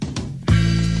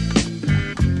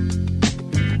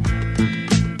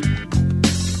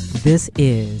This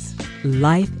is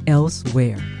Life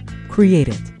Elsewhere,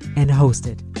 created and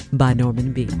hosted by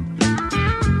Norman B.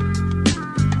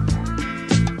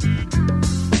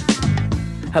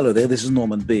 Hello there, this is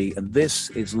Norman B, and this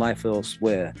is Life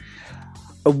Elsewhere.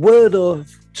 A word or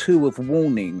two of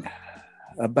warning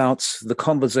about the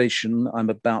conversation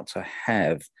I'm about to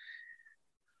have.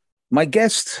 My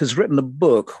guest has written a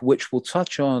book which will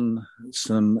touch on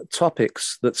some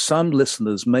topics that some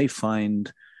listeners may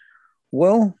find,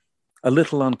 well, a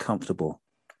little uncomfortable.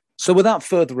 So without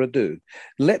further ado,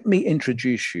 let me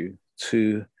introduce you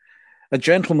to a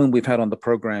gentleman we've had on the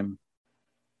program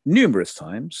numerous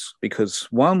times, because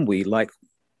one, we like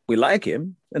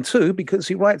him, and two, because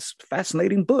he writes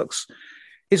fascinating books.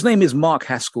 His name is Mark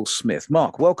Haskell Smith.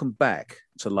 Mark, welcome back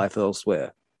to Life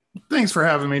Elsewhere. Thanks for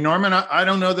having me, Norman. I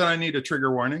don't know that I need a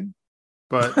trigger warning,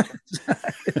 but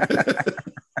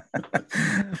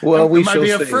well, it might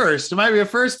be a first. It might be a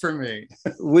first for me.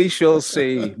 We shall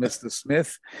see, Mr.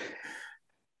 Smith.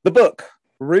 The book,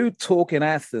 Rude Talk in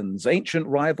Athens, Ancient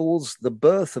Rivals, The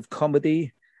Birth of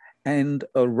Comedy, and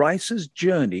a Writer's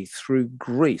Journey Through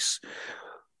Greece.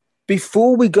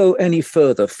 Before we go any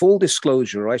further, full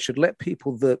disclosure, I should let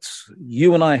people that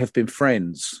you and I have been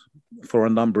friends for a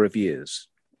number of years.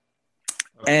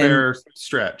 Fair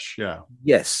stretch, yeah.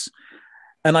 Yes.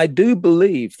 And I do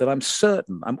believe that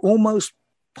I'm almost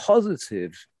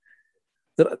positive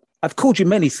that I've called you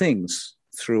many things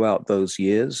throughout those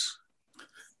years,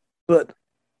 but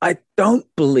I don't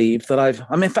believe that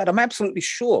in fact, I'm absolutely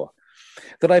sure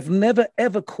that I've never,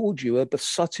 ever called you a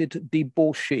besotted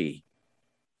debauchee.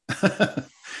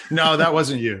 No, that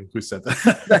wasn't you who said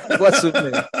that. That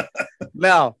wasn't me.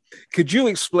 Now, could you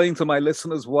explain to my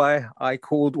listeners why I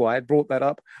brought that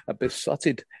up, a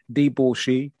besotted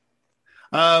debauchee?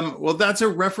 Well, that's a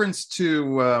reference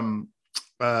to,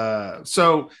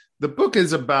 so the book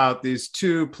is about these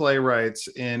two playwrights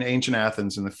in ancient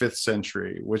Athens in the 5th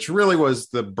century, which really was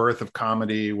the birth of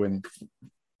comedy when,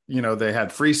 they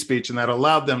had free speech, and that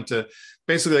allowed them to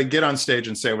basically get on stage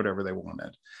and say whatever they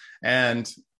wanted.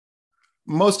 And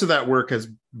most of that work has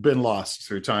been lost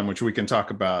through time, which we can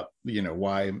talk about,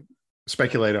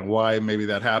 speculate on why maybe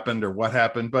that happened or what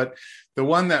happened. But the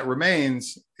one that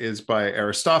remains is by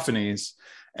Aristophanes.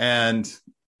 And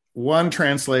one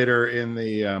translator in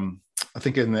the, I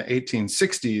think in the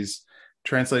 1860s,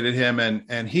 translated him.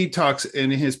 And he talks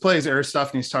in his plays,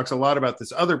 Aristophanes talks a lot about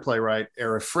this other playwright,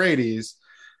 Ariphrades,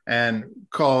 and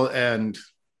calls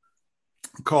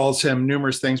him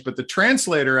numerous things. But the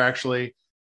translator actually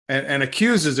and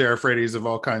accuses Ariphrades of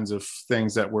all kinds of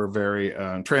things that were very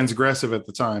transgressive at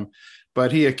the time.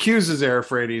 But he accuses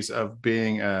Ariphrades of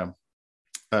being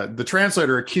the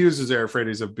translator accuses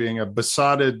Ariphrades of being a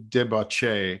besotted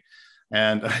debauchee.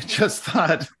 And I just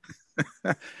thought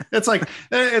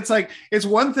it's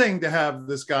one thing to have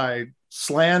this guy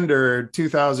slandered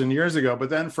 2,000 years ago, but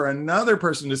then for another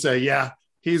person to say, yeah,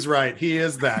 he's right, he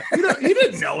is that. You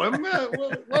didn't know him.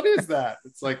 What is that?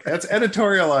 It's like, that's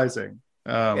editorializing.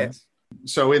 Yes.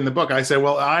 So in the book, I say,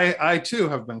 well, I too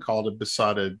have been called a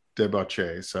besotted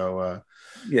debauchee. So,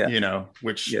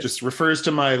 which just refers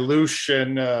to my loose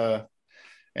and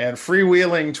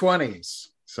freewheeling 20s.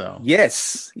 So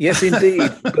yes,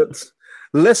 indeed. But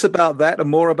less about that and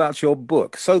more about your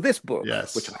book. So this book,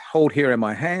 yes, which I hold here in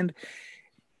my hand,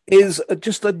 is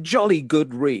just a jolly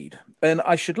good read. And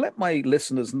I should let my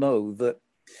listeners know that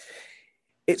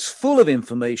it's full of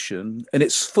information and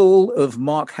it's full of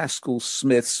Mark Haskell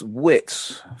Smith's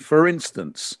wit. For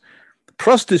instance,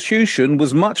 prostitution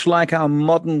was much like our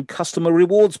modern customer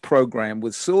rewards program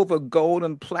with silver, gold,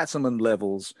 and platinum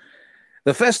levels.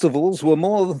 The festivals were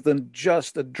more than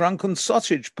just a drunken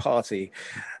sausage party.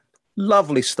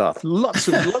 Lovely stuff. Lots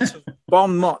of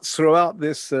bon mots throughout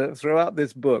this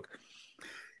book.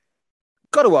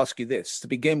 Got to ask you this to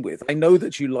begin with. I know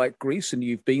that you like Greece and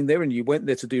you've been there and you went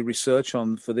there to do research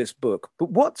for this book. But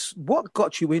what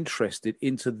got you interested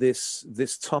into this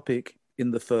topic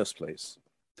in the first place?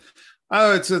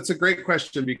 Oh, it's a great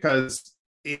question, because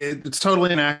it's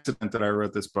totally an accident that I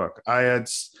wrote this book. I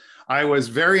was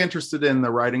very interested in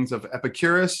the writings of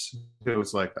Epicurus, who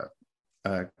was like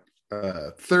a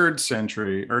 4th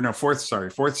century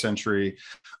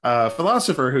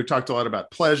philosopher who talked a lot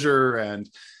about pleasure and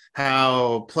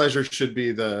how pleasure should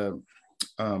be the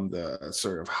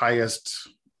sort of highest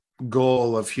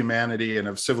goal of humanity and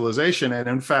of civilization. And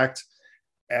in fact,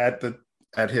 at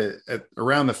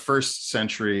around the 1st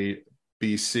century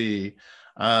BC,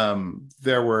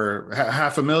 there were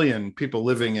 500,000 people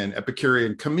living in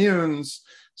Epicurean communes,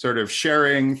 sort of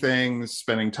sharing things,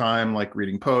 spending time like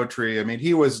reading poetry. I mean,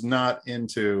 he was not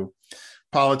into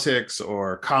politics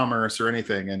or commerce or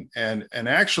anything. And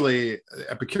actually,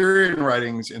 Epicurean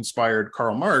writings inspired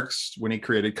Karl Marx when he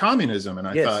created communism. And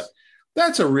I thought,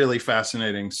 that's a really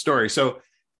fascinating story. So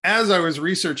as I was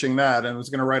researching that and was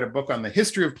going to write a book on the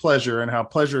history of pleasure and how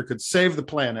pleasure could save the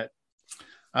planet,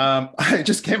 I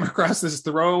just came across this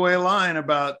throwaway line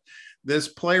about this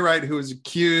playwright who was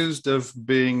accused of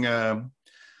being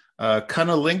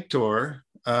connihilator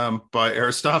by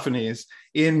Aristophanes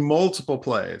in multiple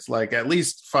plays, like at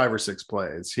least 5 or 6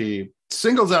 plays. He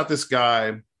singles out this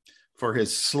guy for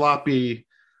his sloppy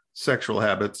sexual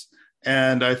habits.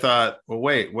 And I thought, well,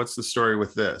 wait, what's the story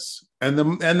with this? And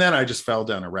then I just fell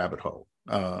down a rabbit hole.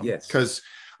 Because,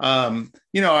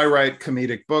 I write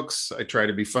comedic books. I try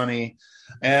to be funny.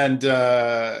 And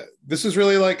this is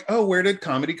really like, oh, where did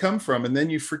comedy come from? And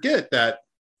then you forget that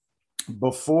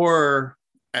before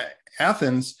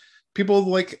Athens, people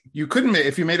like, you couldn't,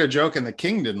 if you made a joke and the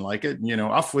king didn't like it,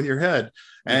 off with your head.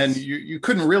 And you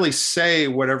couldn't really say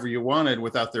whatever you wanted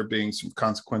without there being some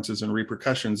consequences and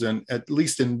repercussions. And at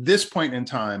least in this point in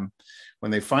time,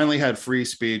 when they finally had free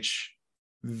speech,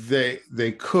 they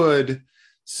could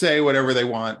say whatever they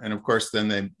want. And of course, then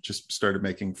they just started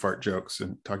making fart jokes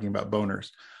and talking about boners.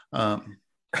 One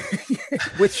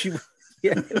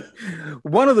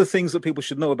of the things that people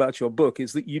should know about your book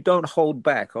is that you don't hold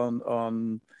back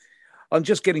on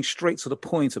just getting straight to the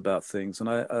point about things. And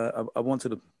I wanted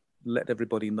to let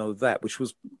everybody know that, which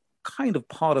was kind of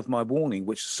part of my warning,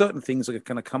 which certain things are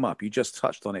going to come up. You just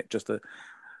touched on it just a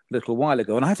little while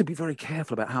ago. And I have to be very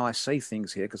careful about how I say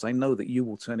things here, because I know that you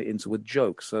will turn it into a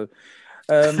joke. So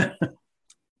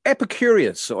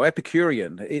Epicurus or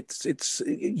Epicurean, it's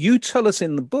you tell us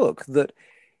in the book that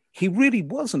he really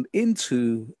wasn't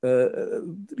into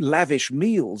lavish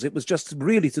meals. It was just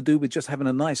really to do with just having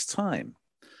a nice time.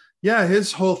 Yeah,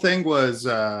 his whole thing was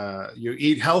you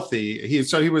eat healthy. He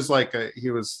was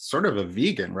sort of a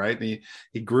vegan, right?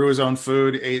 He grew his own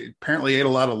food. Apparently ate a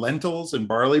lot of lentils and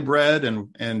barley bread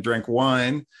and drank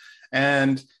wine,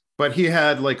 but he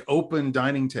had like open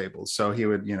dining tables. So he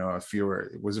would,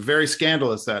 it was very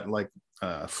scandalous that like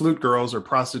flute girls or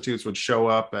prostitutes would show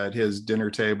up at his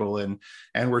dinner table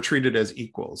and were treated as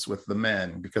equals with the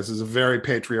men, because it's a very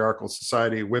patriarchal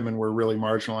society. Women were really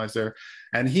marginalized there,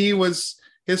 and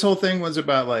his whole thing was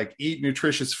about like eat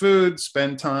nutritious food,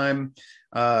 spend time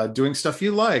doing stuff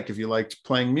you like. If you liked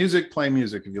playing music, play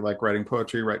music. If you like writing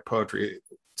poetry, write poetry.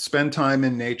 Spend time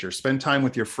in nature, spend time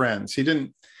with your friends.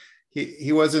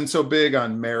 He wasn't so big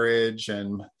on marriage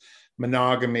and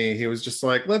monogamy. He was just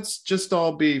like, let's just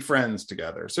all be friends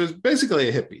together. So it's basically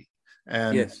a hippie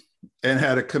and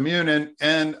had a commune.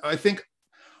 And I think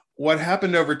what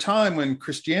happened over time when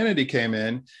Christianity came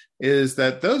in is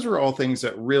that those were all things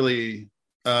that really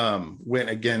went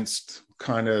against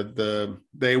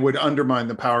they would undermine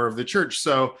the power of the church.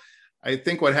 So I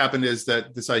think what happened is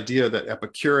that this idea that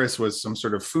Epicurus was some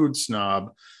sort of food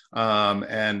snob,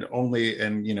 and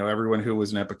everyone who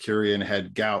was an Epicurean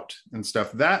had gout and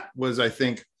stuff. That was, I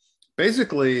think,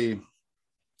 basically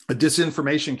a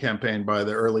disinformation campaign by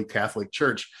the early Catholic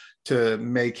Church to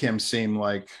make him seem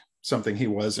like something he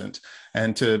wasn't,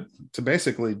 and to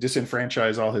basically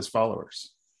disenfranchise all his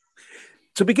followers.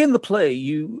 To begin the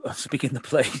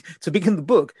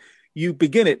book, you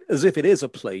begin it as if it is a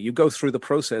play. You go through the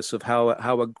process of how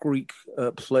a Greek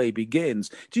play begins.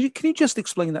 Can you just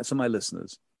explain that to my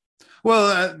listeners?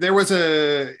 Well, there was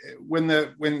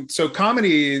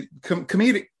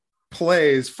comedic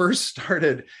plays first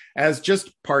started as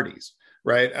just parties,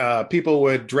 right? People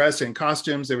would dress in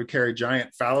costumes. They would carry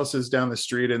giant phalluses down the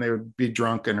street, and they would be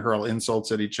drunk and hurl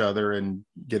insults at each other and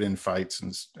get in fights.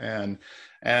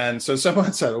 And so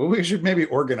someone said, well, we should maybe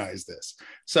organize this.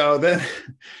 So then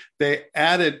they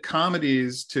added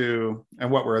comedies to, and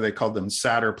what were they called them?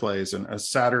 Satyr plays. And a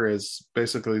satyr is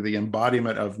basically the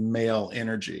embodiment of male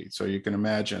energy. So you can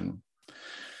imagine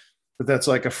that that's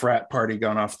like a frat party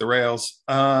gone off the rails.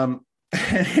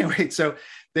 Anyway, so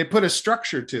they put a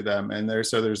structure to them, and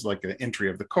there's like an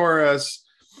entry of the chorus.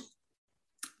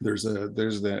 There's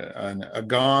an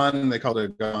agon. They called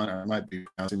it agon. I might be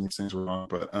pronouncing these things wrong,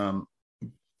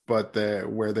 but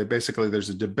there's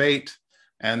a debate,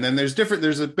 and then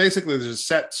there's a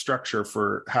set structure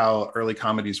for how early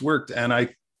comedies worked, and I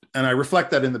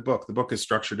reflect that in the book. The book is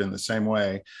structured in the same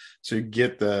way, so you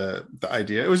get the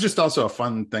idea. It was just also a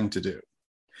fun thing to do.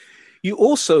 You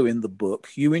also, in the book,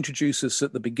 you introduce us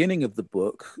at the beginning of the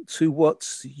book to what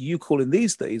you call in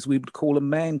these days, we would call a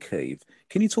man cave.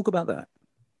 Can you talk about that?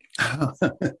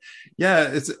 Yeah,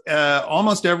 it's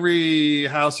almost every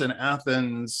house in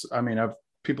Athens. I mean,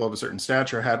 people of a certain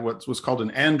stature had what was called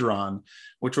an andron,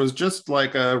 which was just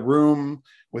like a room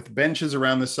with benches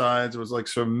around the sides. It was like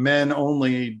sort of men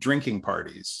only drinking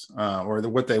parties, or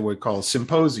what they would call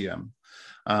symposium,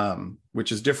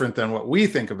 which is different than what we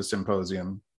think of a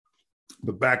symposium.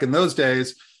 But back in those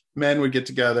days, men would get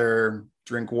together,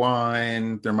 drink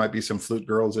wine. There might be some flute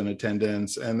girls in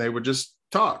attendance, and they would just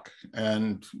talk.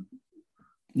 And,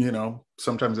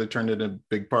 sometimes they turned into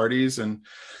big parties, and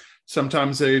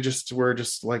sometimes they just were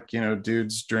just like,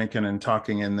 dudes drinking and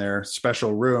talking in their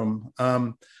special room.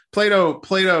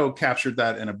 Plato captured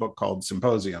that in a book called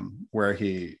Symposium, where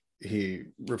he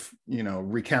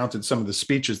recounted some of the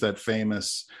speeches that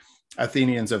famous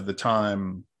Athenians of the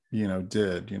time,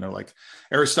 did, like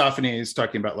Aristophanes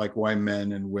talking about like why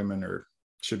men and women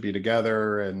should be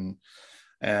together, and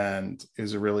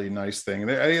is a really nice thing.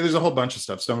 There's a whole bunch of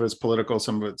stuff. Some of it's political,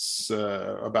 some of it's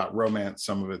about romance,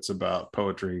 some of it's about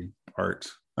poetry, art.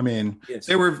 I mean, yes.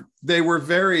 they were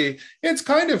very, it's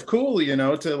kind of cool,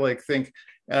 to like think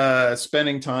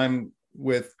spending time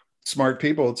with smart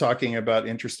people talking about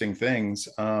interesting things.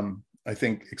 I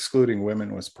think excluding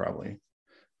women was probably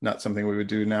not something we would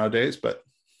do nowadays, but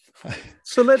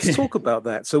so let's talk about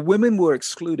that. So women were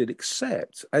excluded,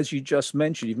 except, as you just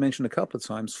mentioned, you've mentioned a couple of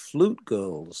times, flute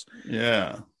girls.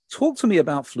 Yeah. Talk to me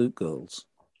about flute girls.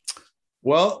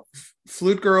 Well,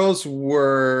 flute girls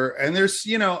were, and there's,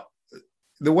 the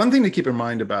one thing to keep in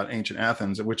mind about ancient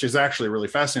Athens, which is actually really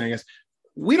fascinating, is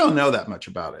we don't know that much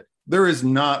about it. There is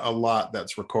not a lot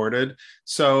that's recorded.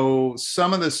 So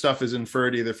some of this stuff is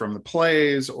inferred either from the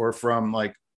plays or from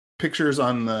like pictures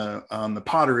on the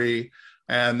pottery.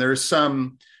 And there's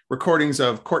some recordings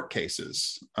of court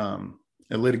cases, a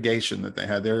litigation that they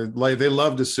had. They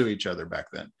loved to sue each other back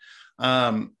then.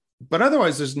 But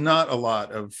otherwise, there's not a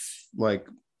lot of like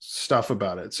stuff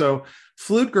about it. So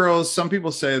flute girls, some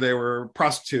people say they were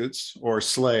prostitutes or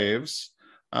slaves.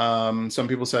 Some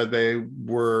people said they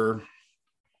were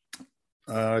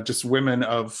just women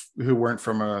who weren't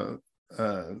from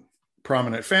a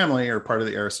prominent family or part of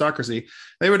the aristocracy.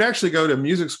 They would actually go to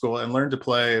music school and learn to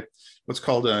play what's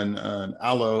called an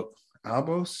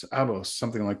albos,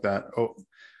 something like that,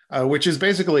 which is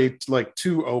basically like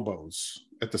two oboes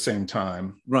at the same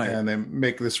time. Right. And they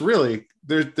make this really,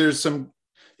 there's some,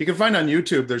 you can find on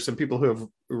YouTube, there's some people who have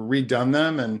redone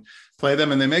them and play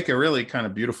them, and they make a really kind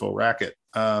of beautiful racket.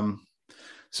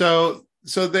 So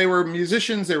they were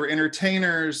musicians, they were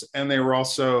entertainers, and they were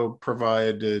also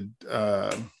provided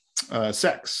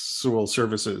sexual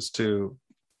services to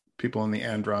people in the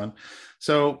Andron.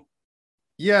 So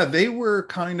yeah, they were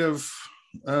kind of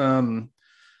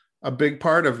a big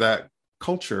part of that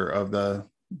culture of the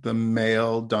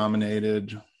male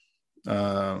dominated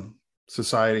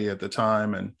society at the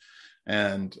time.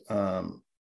 And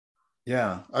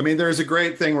yeah, I mean, there's a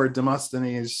great thing where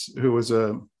Demosthenes, who was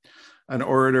an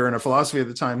orator and a philosophy at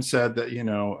the time, said that,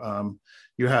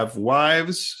 you have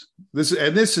wives. This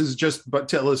is just, but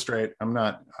to illustrate, I'm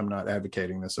not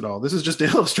advocating this at all. This is just to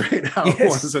illustrate how it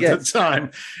was at the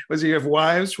time. Was you have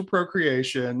wives for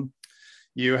procreation,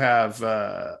 you have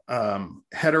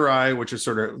heterae, which is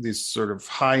sort of these sort of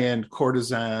high-end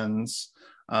courtesans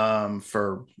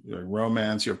for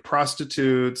romance. You have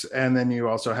prostitutes, and then you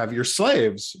also have your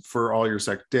slaves for all your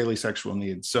daily sexual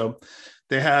needs. So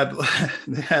they had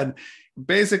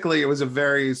basically, it was a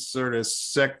very sort of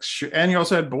and you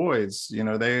also had boys,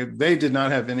 they did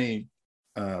not have any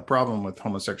problem with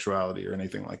homosexuality or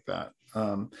anything like that.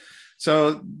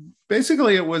 So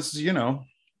basically it was,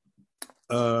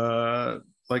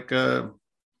 like a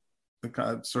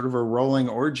sort of a rolling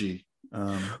orgy.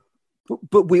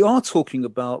 But we're not talking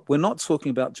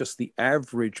about just the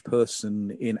average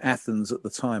person in Athens at the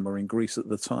time or in Greece at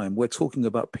the time. We're talking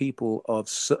about people of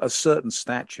a certain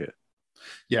stature.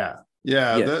 Yeah.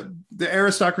 The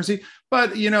aristocracy.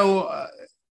 But,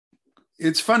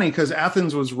 it's funny because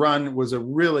Athens was a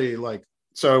really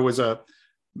so it was a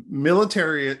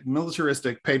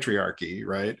militaristic patriarchy,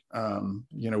 right?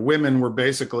 Women were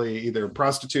basically either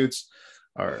prostitutes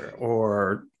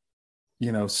or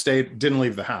didn't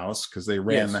leave the house because they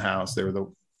ran the house. They were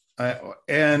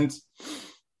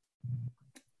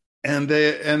and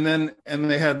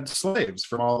they had slaves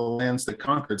from all the lands they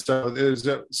conquered. So there's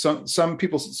some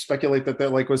people speculate that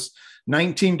was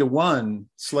 19-1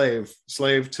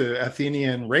 slave to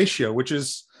Athenian ratio, which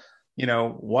is,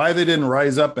 why they didn't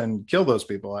rise up and kill those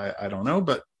people. I don't know,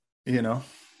 but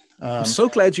I'm so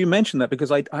glad you mentioned that,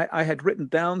 because I had written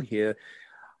down here,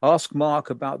 ask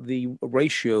Mark about the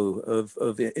ratio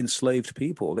of enslaved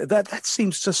people. That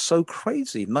seems just so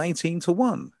crazy.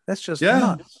 19-1. That's just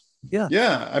nuts.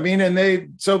 Yeah. I mean,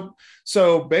 and so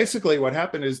basically what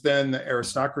happened is then the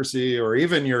aristocracy, or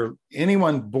even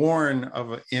anyone born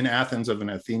in Athens of an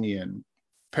Athenian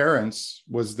parents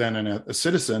was then a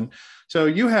citizen. So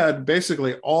you had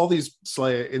basically all these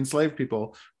enslaved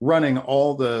people running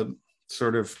all the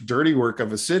sort of dirty work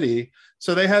of a city.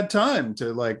 So they had time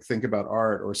to like think about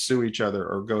art or sue each other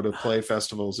or go to play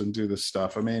festivals and do this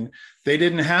stuff. I mean, they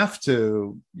didn't have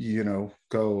to,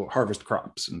 go harvest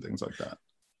crops and things like that.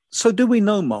 So do we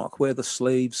know, Mark, where the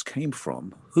slaves came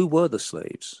from? Who were the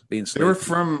slaves? They were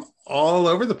from all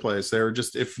over the place. They were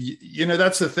just,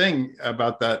 that's the thing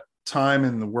about that time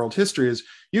in the world history is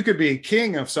you could be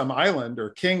king of some island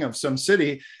or king of some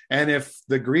city. And if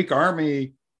the Greek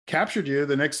army captured you,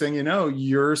 the next thing you know,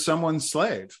 you're someone's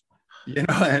slave,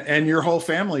 and your whole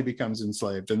family becomes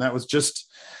enslaved. And that was just,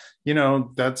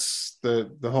 that's the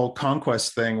whole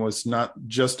conquest thing was not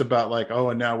just about like, oh,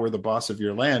 and now we're the boss of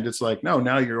your land. It's like, no,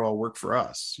 now you all work for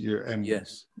us.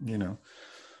 Yes.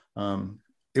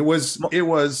 It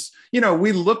was,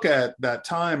 we look at that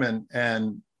time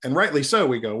and rightly so,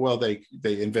 we go, well, they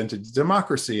invented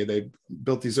democracy. They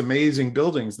built these amazing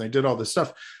buildings. And they did all this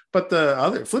stuff. But the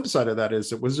other flip side of that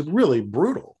is it was really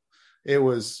brutal. It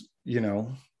was,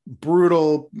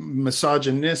 brutal,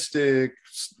 misogynistic,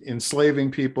 enslaving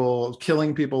people,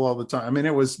 killing people all the time. I mean,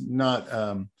 it was not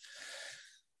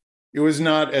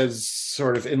as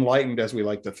sort of enlightened as we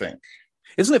like to think.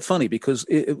 Isn't it funny? Because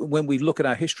when we look at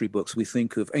our history books, we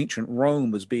think of ancient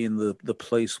Rome as being the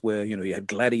place where, you had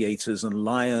gladiators and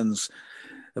lions,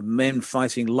 men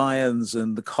fighting lions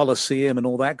and the Colosseum and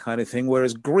all that kind of thing.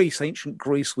 Whereas Greece, ancient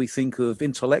Greece, we think of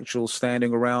intellectuals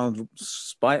standing around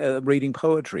reading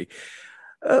poetry.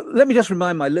 Let me just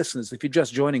remind my listeners, if you're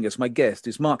just joining us, my guest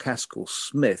is Mark Haskell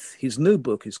Smith. His new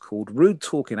book is called Rude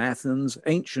Talk in Athens,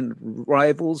 Ancient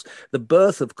Rivals, The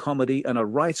Birth of Comedy and a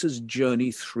Writer's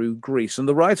Journey Through Greece. And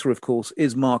the writer, of course,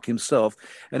 is Mark himself.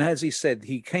 And as he said,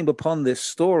 he came upon this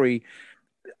story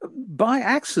by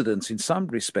accident in some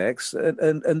respects,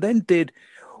 and then did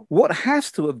what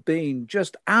has to have been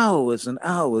just hours and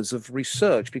hours of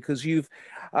research, because I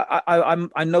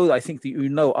think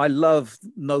that I love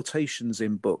notations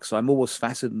in books. I'm always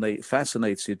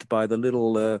fascinated by the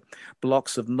little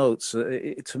blocks of notes.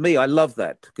 To me, I love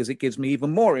that because it gives me even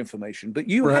more information. But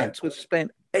you had to have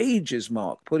spent ages,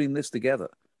 Mark, putting this together.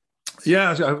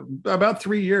 Yeah, about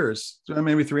 3 years,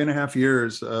 maybe 3.5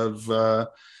 years of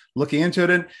looking into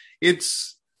it.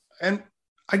 And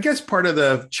I guess part of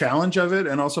the challenge of it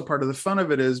and also part of the fun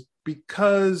of it is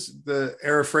because the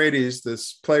Ariphrades,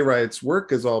 this playwright's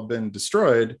work, has all been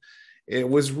destroyed. It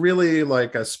was really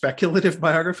like a speculative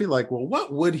biography, like, well,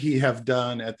 what would he have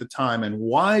done at the time? And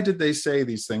why did they say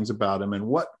these things about him? And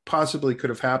what possibly could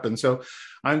have happened? So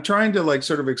I'm trying to like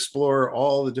sort of explore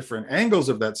all the different angles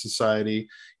of that society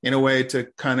in a way to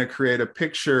kind of create a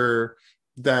picture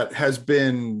that has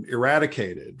been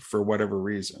eradicated for whatever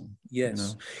reason.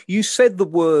 Yes. You said the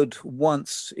word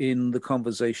once in the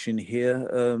conversation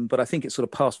here, but I think it sort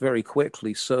of passed very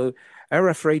quickly. So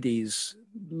Ariphrades,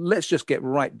 let's just get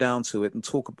right down to it and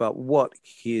talk about what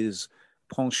his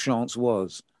penchant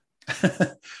was.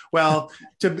 Well,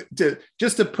 to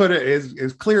put it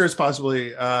as clear as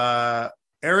possibly,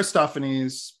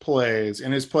 Aristophanes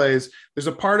in his plays, there's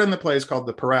a part in the plays called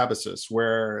the Parabasis,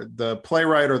 where the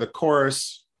playwright or the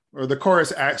chorus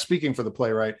speaking for the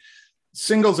playwright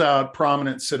singles out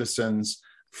prominent citizens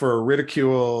for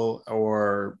ridicule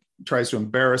or tries to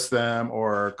embarrass them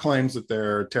or claims that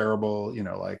they're terrible,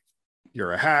 like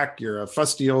you're a hack, you're a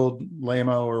fusty old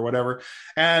lame-o or whatever.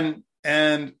 And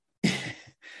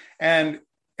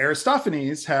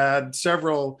Aristophanes had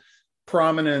several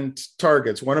prominent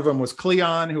targets. One of them was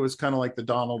Cleon, who was kind of like the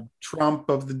Donald Trump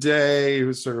of the day, who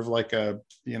was sort of like a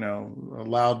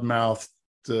loudmouthed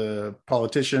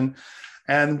politician.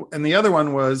 And the other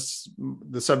one was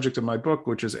the subject of my book,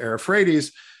 which is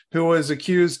Ariphrades, who was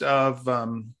accused of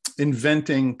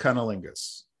inventing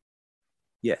cunnilingus.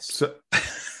 Yes. So,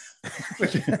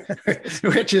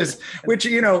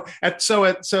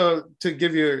 so to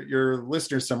give your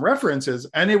listeners some references,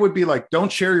 and it would be like,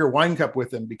 don't share your wine cup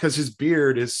with him because his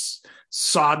beard is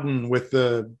sodden with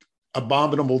the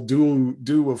abominable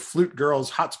dew of flute girls'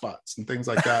 hot spots and things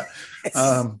like that.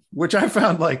 Which I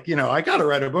found like, I got to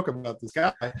write a book about this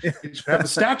guy. He should have a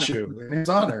statue in his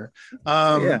honor.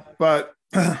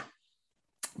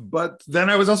 But then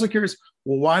I was also curious,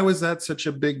 well, why was that such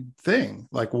a big thing?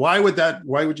 Like, why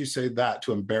would you say that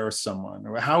to embarrass someone?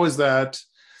 Or how is that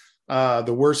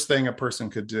the worst thing a person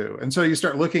could do? And so you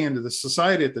start looking into the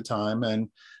society at the time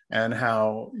and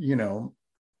how,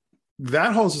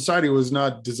 that whole society was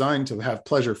not designed to have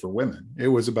pleasure for women. It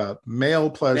was about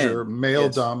male pleasure, male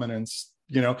dominance,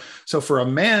 So for a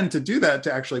man to do that,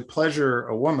 to actually pleasure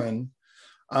a woman,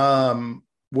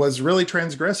 was really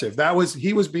transgressive.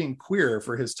 He was being queer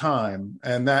for his time,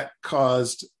 and that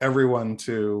caused everyone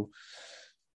to,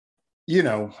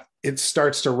 it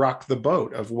starts to rock the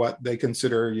boat of what they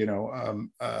consider,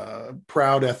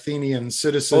 proud Athenian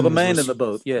citizens. Or the man in the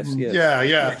boat. Yes.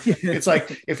 Yeah. It's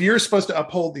like, if you're supposed to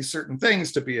uphold these certain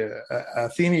things to be a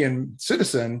Athenian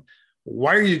citizen,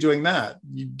 why are you doing that?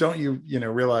 Don't you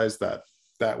realize that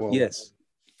will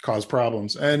cause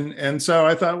problems? And so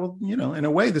I thought, well, in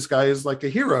a way, this guy is like a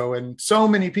hero. And so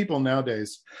many people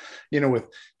nowadays, with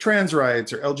trans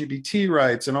rights or LGBT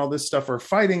rights and all this stuff, are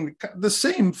fighting the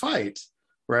same fight,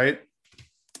 right?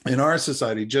 In our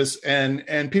society,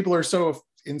 and people are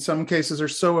in some cases are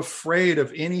so afraid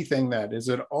of anything that is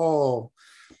at all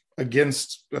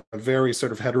against a very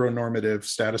sort of heteronormative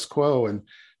status quo. And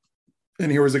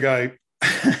here was a guy,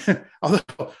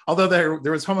 although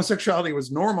there was homosexuality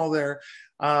was normal there,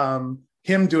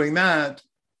 him doing that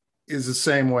is the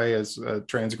same way as a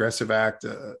transgressive act.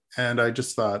 And I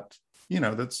just thought,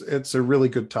 it's a really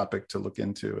good topic to look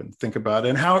into and think about,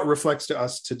 and how it reflects to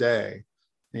us today.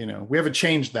 We haven't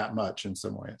changed that much in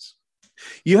some ways.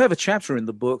 You have a chapter in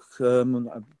the book.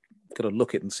 I've got to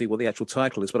look it and see what the actual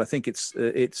title is, but I think it's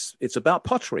about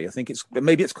pottery. I think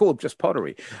maybe it's called just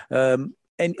pottery.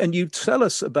 And you tell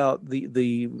us about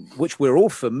the which we're all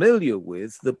familiar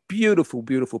with, the beautiful,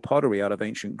 beautiful pottery out of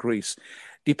ancient Greece,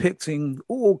 depicting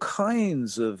all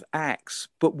kinds of acts,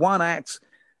 but one act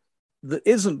that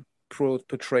isn't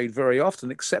portrayed very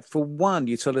often, except for one.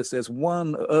 You tell us there's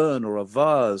one urn or a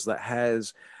vase that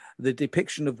has the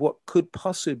depiction of what could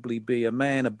possibly be a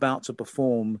man about to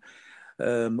perform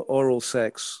oral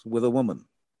sex with a woman.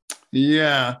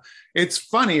 Yeah, it's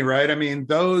funny, right? I mean,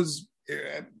 those,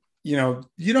 you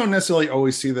don't necessarily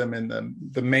always see them in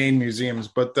the main museums,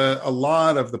 but a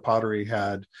lot of the pottery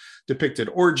had depicted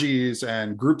orgies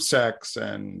and group sex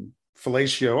and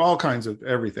fellatio, all kinds of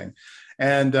everything.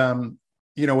 And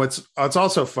what's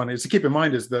also funny is to keep in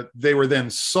mind is that they were then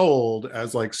sold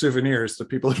as like souvenirs to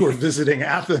people who were visiting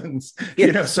Athens.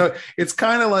 So it's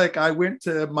kind of like I went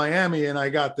to Miami and I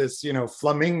got this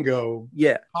flamingo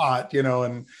pot,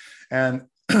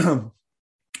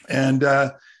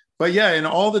 but yeah, in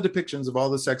all the depictions of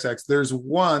all the sex acts, there's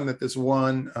one that this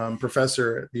one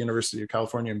professor at the University of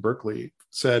California in Berkeley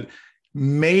said,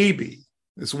 maybe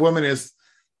this woman is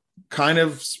kind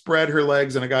of spread her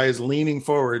legs and a guy is leaning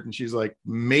forward, and she's like,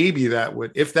 maybe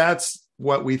if that's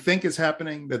what we think is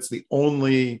happening, that's the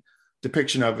only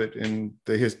depiction of it in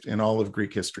all of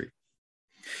Greek history.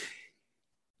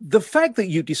 The fact that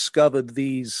you discovered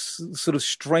these sort of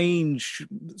strange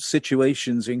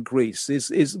situations in Greece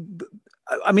is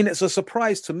I mean, it's a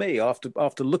surprise to me after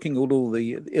looking at all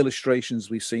the illustrations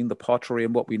we've seen, the pottery,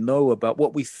 and what we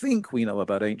think we know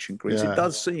about ancient Greece. Yeah. It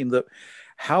does seem that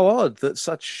how odd that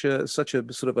such a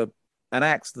sort of an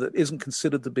act that isn't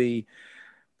considered to be,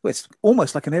 well, it's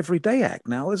almost like an everyday act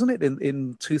now, isn't it?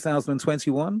 In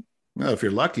 2021. Well, if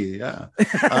you're lucky, yeah.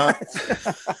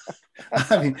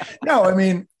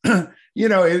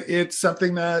 It's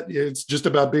something that it's just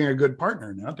about being a good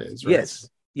partner nowadays, right? Yes.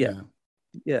 Yeah.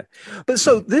 But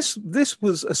so this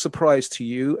was a surprise to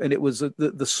you, and it was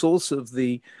the source of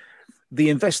the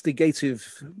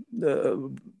investigative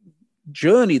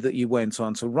journey that you went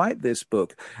on to write this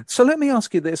book. So let me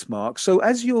ask you this, Mark. So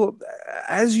as you're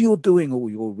doing all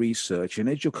your research and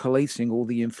as you're collating all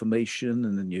the information,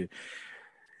 and then you're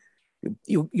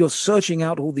searching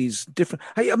out all these different,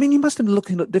 I mean, you must have been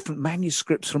looking at different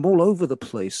manuscripts from all over the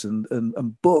place and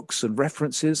books and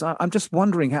references. I'm just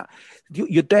wondering how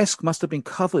your desk must have been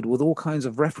covered with all kinds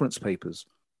of reference papers.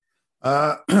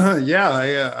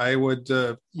 I would,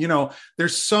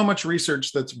 there's so much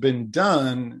research that's been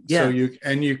done. Yeah.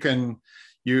 And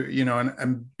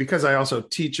because I also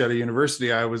teach at a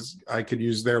university, I could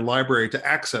use their library to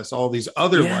access all these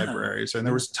other libraries, and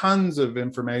there was tons of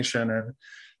information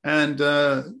and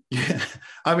I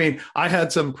mean, I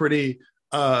had some pretty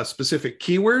specific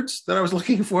keywords that I was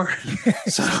looking for.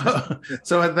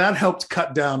 so that helped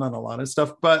cut down on a lot of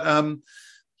stuff, but I'm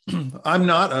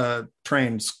not a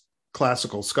trained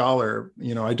classical scholar.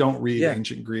 I don't read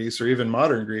ancient Greece or even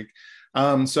modern Greek.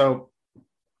 So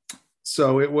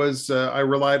it was, I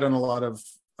relied on a lot of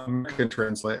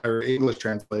American or English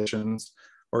translations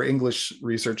or English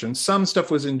research, and some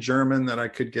stuff was in German that I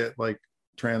could get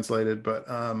translated, but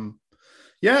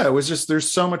it was just,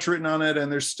 there's so much written on it,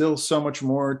 and there's still so much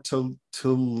more to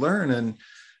learn,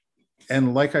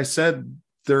 and like I said,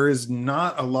 there is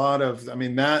not a lot of, I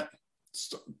mean, that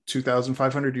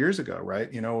 2,500 years ago, right?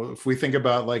 If we think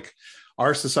about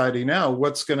our society now,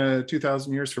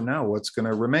 2,000 years from now, what's going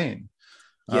to remain?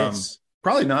 Yes,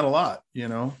 probably not a lot,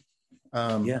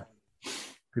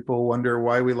 people wonder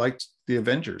why we liked the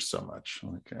Avengers so much.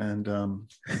 And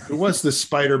who was this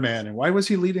Spider-Man, and why was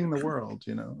he leading the world?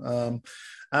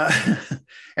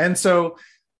 And so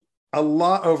a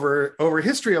lot over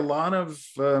history, a lot of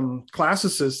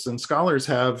classicists and scholars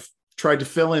have tried to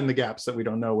fill in the gaps that we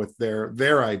don't know with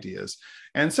their ideas.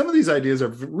 And some of these ideas are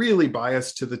really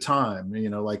biased to the time,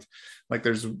 like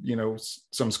there's,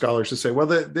 some scholars who say, well,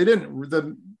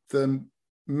 the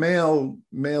male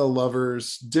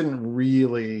lovers didn't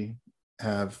really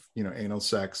have, anal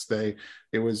sex.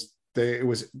 It was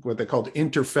what they called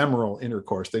interfemoral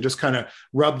intercourse. They just kind of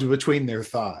rubbed between their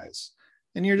thighs.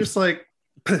 And you're just like,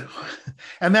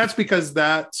 and that's because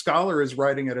that scholar is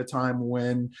writing at a time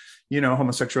when,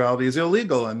 homosexuality is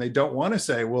illegal, and they don't want to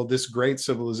say, well, this great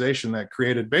civilization that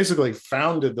basically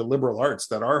founded the liberal arts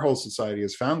that our whole society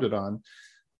is founded on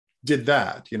did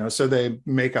that, so they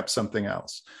make up something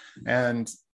else. And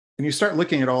you start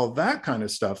looking at all that kind of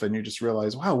stuff, and you just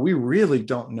realize, wow, we really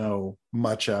don't know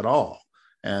much at all.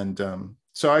 And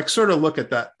so I sort of look at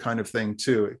that kind of thing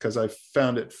too, because I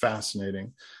found it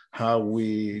fascinating how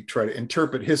we try to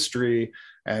interpret history,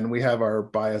 and we have our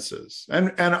biases,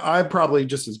 and I'm probably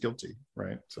just as guilty,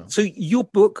 right? So your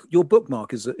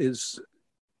bookmark is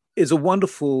a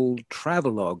wonderful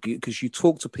travelogue, because you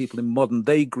talk to people in modern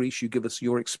day Greece. You give us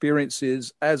your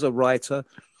experiences as a writer,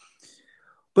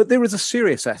 but there is a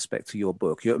serious aspect to your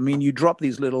book. You drop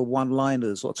these little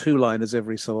one-liners or two-liners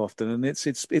every so often, and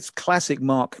it's classic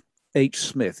Mark H.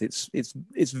 Smith.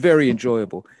 It's very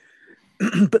enjoyable.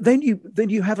 But then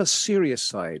you have a serious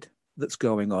side that's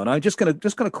going on. I'm just going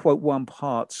to quote one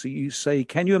part. So you say,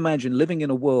 can you imagine living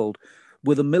in a world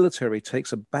where the military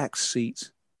takes a back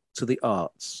seat to the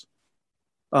arts?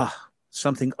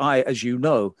 Something I, as you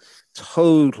know,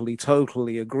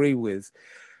 totally agree with.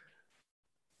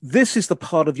 This is the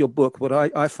part of your book what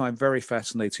I find very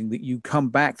fascinating, that you come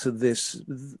back to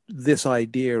this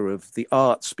idea of the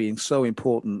arts being so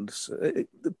important.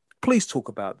 Please talk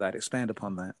about that. Expand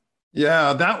upon that.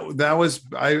 Yeah, that was,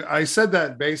 I said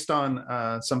that based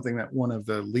on something that one of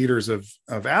the leaders of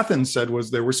Athens said,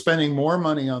 was they were spending more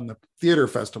money on the theater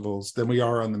festivals than we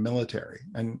are on the military.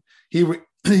 And he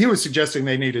was suggesting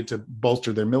they needed to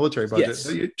bolster their military budget. Yes. So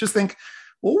you just think,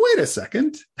 well, wait a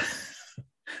second,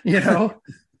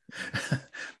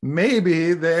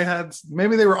 maybe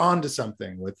they were onto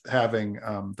something with having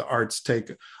the arts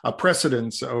take a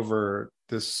precedence over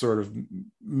this sort of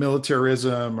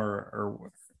militarism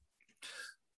or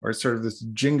sort of this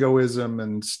jingoism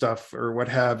and stuff, or what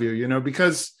have you,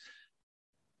 because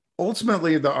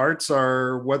ultimately the arts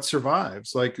are what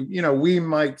survives. Like, we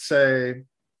might say,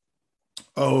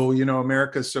 oh,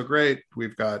 America's so great.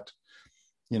 We've got,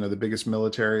 the biggest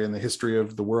military in the history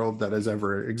of the world that has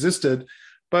ever existed.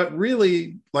 But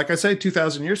really, like I say,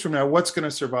 2,000 years from now, what's going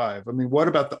to survive? I mean, what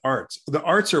about the arts? The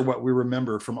arts are what we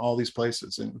remember from all these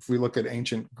places. And if we look at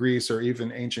ancient Greece or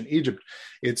even ancient Egypt,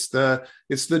 it's the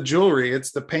jewelry,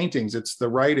 it's the paintings, it's the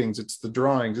writings, it's the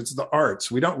drawings, it's the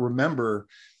arts. We don't remember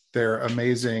their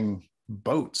amazing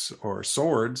boats or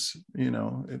swords,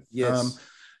 Yes.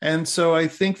 And so I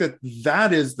think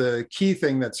that is the key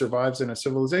thing that survives in a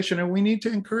civilization, and we need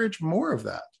to encourage more of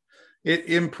that. It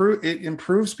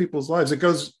improves people's lives. It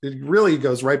really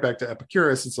goes right back to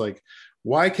Epicurus. It's like,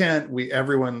 why can't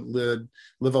everyone live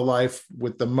a life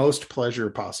with the most pleasure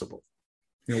possible?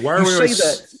 Why are we always...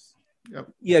 that?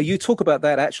 Yep. Yeah, you talk about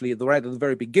that actually at the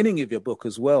very beginning of your book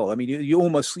as well. I mean, you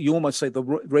almost say the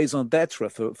raison d'etre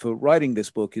for writing this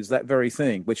book is that very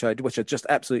thing, which I just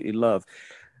absolutely love.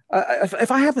 If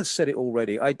I haven't said it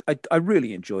already, I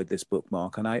really enjoyed this book,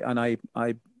 Mark, and I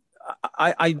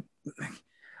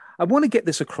want to get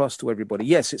this across to everybody.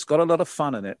 Yes, it's got a lot of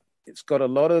fun in it. It's got a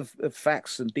lot of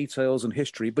facts and details and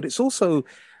history, but it's also,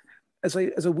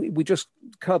 we just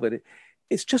covered it,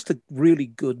 it's just a really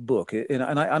good book. And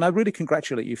I really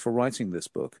congratulate you for writing this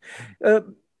book.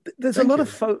 There's a lot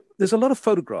of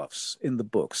photographs in the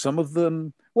book. Some of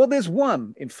them, well, there's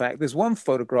one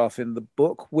photograph in the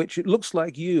book which it looks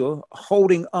like you're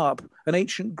holding up an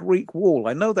ancient Greek wall.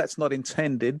 I know that's not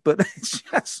intended, but it's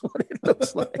just what it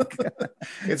looks like.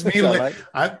 It's me.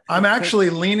 I'm actually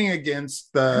leaning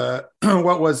against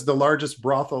what was the largest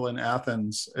brothel in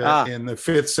Athens in the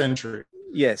 5th century.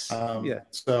 Yes.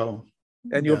 So.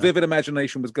 And your vivid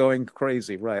imagination was going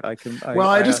crazy, right? I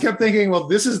just kept thinking, well,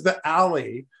 this is the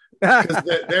alley.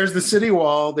 There's the city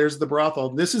wall, there's the brothel.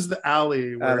 This is the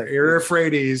alley where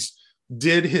Euphrates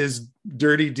did his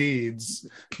dirty deeds,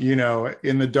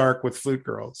 in the dark with flute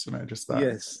girls. And I just thought,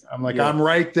 I'm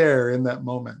right there in that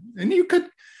moment. And you could,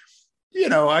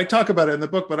 I talk about it in the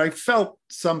book, but I felt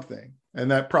something.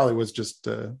 And that probably was just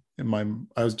I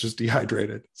was just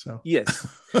dehydrated. So yes.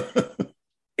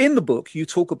 In the book, you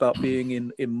talk about being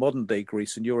in modern day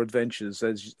Greece and your adventures,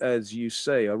 as you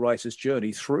say, a writer's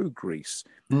journey through Greece.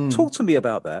 Talk to me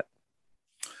about that.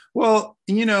 Well,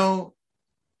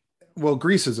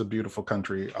 Greece is a beautiful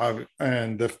country,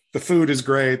 and the food is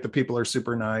great. The people are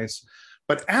super nice,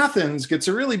 but Athens gets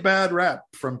a really bad rap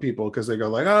from people because they go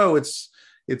like, "Oh, it's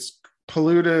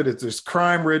polluted, it's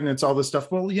crime ridden, it's all this stuff."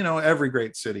 Well, every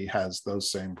great city has those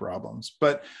same problems.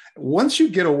 But once you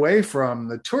get away from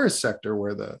the tourist sector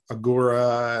where the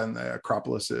Agora and the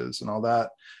Acropolis is and all that,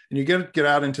 and you get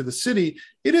out into the city,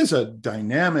 it is a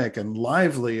dynamic and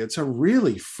lively, it's a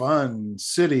really fun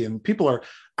city, and people are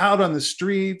out on the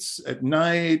streets at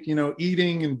night,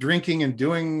 eating and drinking and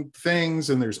doing things,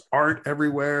 and there's art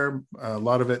everywhere. A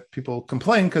lot of it, people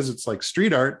complain because it's like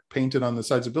street art painted on the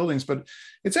sides of buildings, but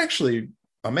it's actually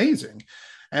amazing.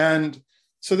 And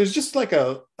so there's just like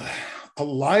a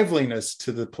liveliness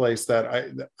to the place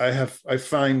that I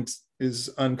find is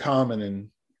uncommon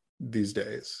in these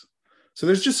days. So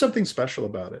there's just something special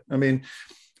about it. I mean,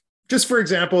 just for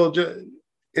example,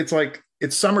 it's like,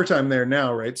 it's summertime there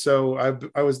now, right? So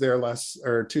I was there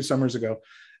 2 summers ago,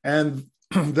 and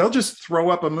they'll just throw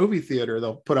up a movie theater.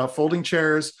 They'll put out folding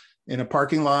chairs in a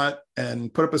parking lot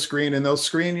and put up a screen, and they'll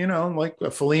screen, like a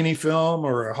Fellini film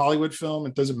or a Hollywood film.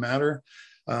 It doesn't matter.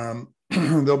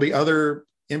 There'll be other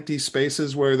empty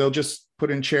spaces where they'll just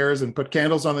put in chairs and put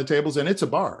candles on the tables, and it's a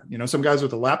bar. Some guys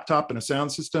with a laptop and a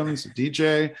sound system, it's a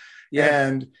DJ,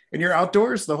 and you're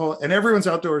outdoors and everyone's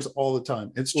outdoors all the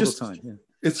time. It's all just the time, yeah.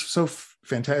 It's so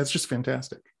fantastic. It's just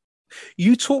fantastic.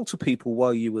 You talked to people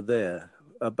while you were there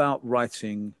about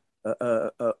writing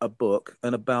a book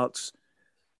and about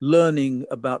learning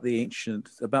about the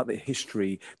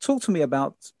history. Talk to me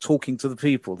about talking to the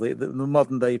people, the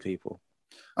modern day people.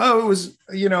 Oh, it was,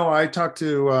 I talked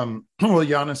to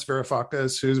Yanis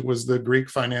Varoufakis, who was the Greek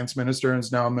finance minister and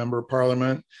is now a member of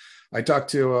parliament. I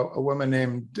talked to a woman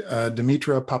named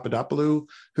Dimitra Papadopoulou,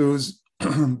 who's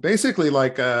basically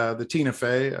like the Tina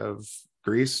Fey of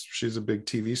Greece. She's a big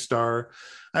TV star,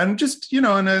 and just,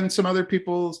 and then some other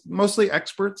people, mostly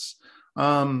experts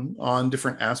on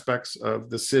different aspects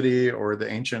of the city or the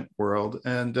ancient world.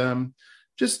 And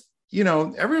just,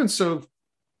 everyone's so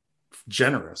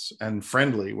generous and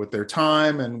friendly with their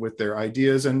time and with their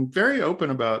ideas, and very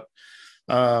open about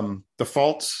the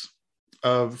faults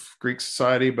of Greek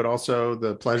society, but also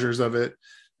the pleasures of it.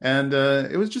 And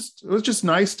it was just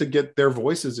nice to get their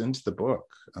voices into the book.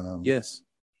 Yes.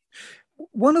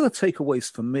 One of the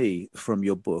takeaways for me from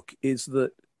your book is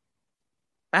that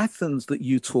Athens that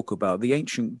you talk about, the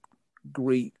ancient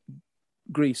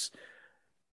Greece,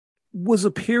 was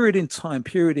a period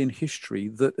in history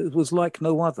that was like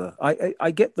no other.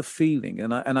 I get the feeling,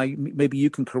 and I maybe you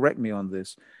can correct me on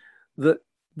this, that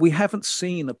we haven't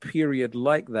seen a period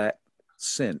like that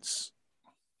since.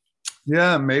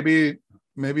 Yeah, maybe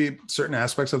certain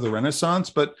aspects of the Renaissance,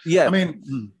 but yeah, I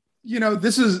mean,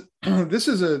 this is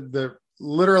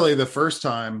literally the first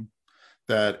time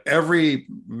that every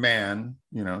man,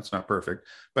 it's not perfect,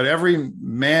 but every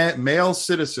male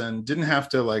citizen didn't have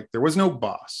to, there was no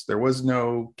boss, there was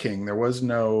no king, there was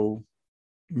no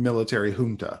military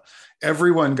junta.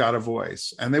 Everyone got a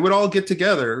voice, and they would all get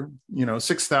together,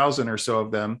 6,000 or so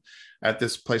of them at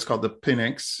this place called the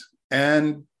Pnyx,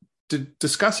 and to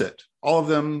discuss it, all of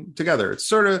them together. It's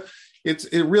sort of,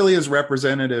 it really is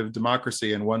representative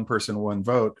democracy, and one person, one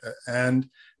vote. And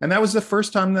that was the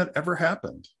first time that ever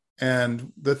happened.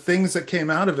 And the things that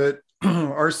came out of it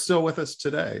are still with us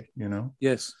today,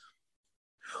 Yes.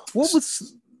 What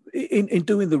was, in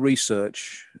doing the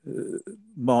research,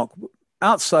 Mark,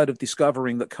 outside of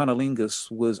discovering that cunnilingus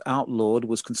was outlawed,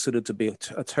 was considered to be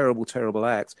a terrible, terrible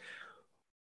act,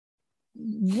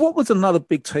 what was another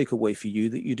big takeaway for you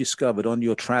that you discovered on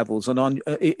your travels and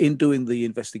in doing the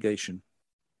investigation?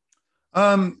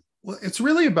 Well, it's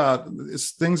really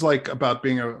it's things like about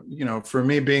being for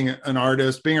me, being an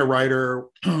artist, being a writer,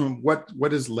 what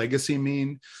does legacy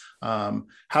mean?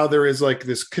 How there is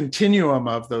this continuum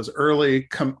of those early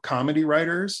comedy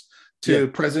writers to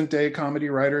present day comedy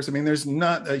writers. I mean, there's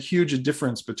not a huge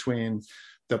difference between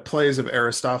the plays of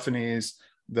Aristophanes,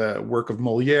 the work of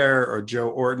Molière or Joe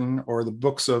Orton, or the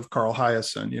books of Carl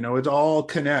Hiaasen. It all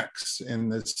connects in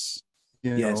this,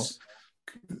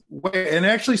 way. And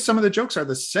actually, some of the jokes are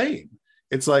the same.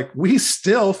 It's like we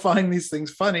still find these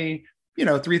things funny,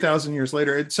 3,000 years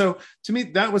later. And so to me,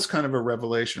 that was kind of a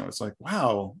revelation. It was like,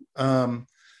 wow.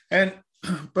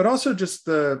 But also just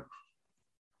the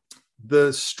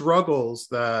struggles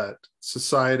that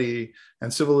society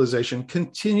and civilization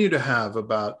continue to have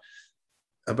about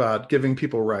about giving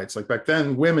people rights. Like back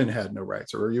then, women had no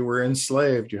rights, or you were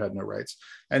enslaved, you had no rights.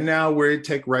 And now we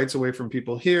take rights away from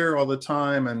people here all the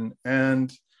time.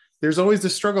 And there's always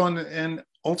this struggle. And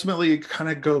ultimately it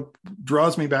kind of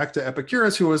draws me back to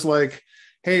Epicurus, who was like,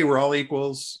 hey, we're all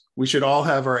equals. We should all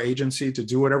have our agency to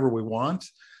do whatever we want.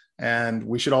 And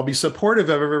we should all be supportive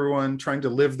of everyone trying to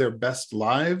live their best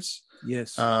lives.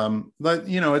 Yes. But,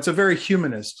 it's a very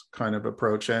humanist kind of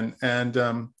approach. And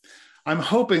I'm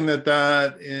hoping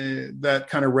that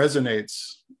kind of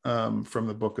resonates from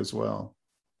the book as well.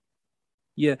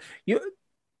 Yeah.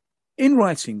 In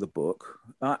writing the book,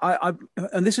 I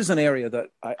and this is an area that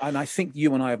I think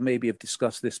you and I have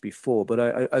discussed this before,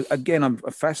 but again, I'm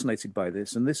fascinated by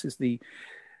this, and this is the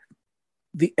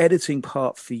editing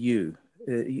part for you,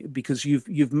 because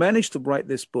you've managed to write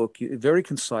this book very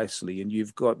concisely, and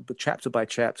you've got chapter by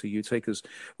chapter, you take us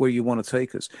where you want to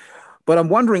take us. But I'm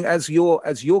wondering, as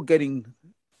you're getting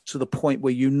to the point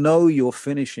where you're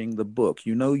finishing the book,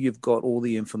 you've got all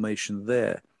the information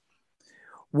there.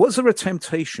 Was there a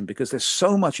temptation, because there's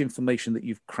so much information that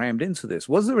you've crammed into this,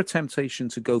 was there a temptation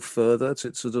to go further,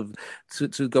 to sort of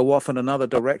to go off in another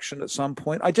direction at some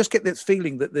point? I just get this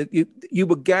feeling that you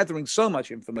were gathering so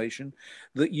much information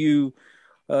that you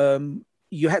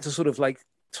had to sort of like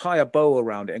tie a bow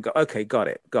around it and go, okay, got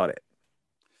it.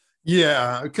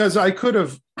 Yeah, because I could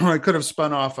have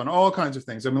spun off on all kinds of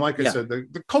things. I mean, like I said,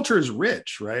 the culture is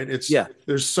rich, right?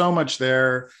 There's so much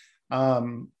there.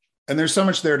 And there's so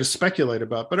much there to speculate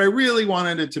about, but I really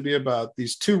wanted it to be about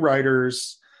these two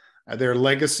writers, their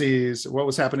legacies, what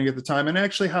was happening at the time, and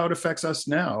actually how it affects us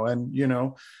now. And,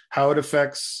 how it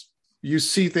affects, you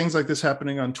see things like this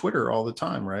happening on Twitter all the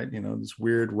time, right? These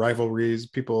weird rivalries,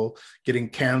 people getting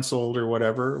canceled or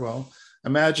whatever. Well,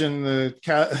 imagine the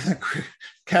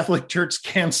Catholic Church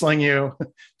canceling you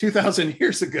 2,000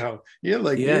 years ago. You're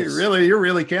like, yes. You're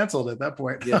really canceled at that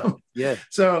point. Yeah.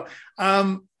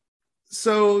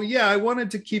 So yeah, I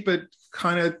wanted to keep it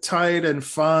kind of tight and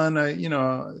fun.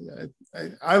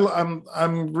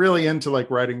 I'm really into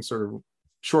like writing sort of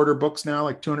shorter books now,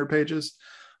 like 200 pages.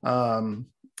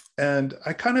 And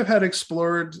I kind of had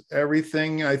explored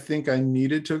everything I think I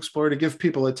needed to explore to give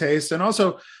people a taste. And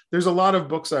also there's a lot of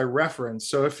books I reference.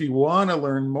 So if you want to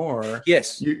learn more,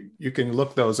 yes, you can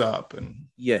look those up. And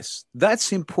yes,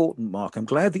 that's important, Mark. I'm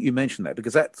glad that you mentioned that,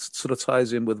 because that sort of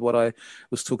ties in with what I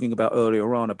was talking about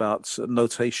earlier on about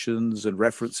notations and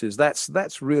references.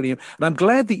 That's really, and I'm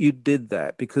glad that you did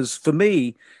that, because for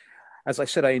me, as I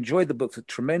said, I enjoyed the book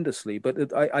tremendously,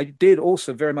 but I did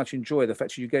also very much enjoy the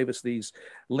fact that you gave us these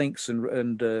links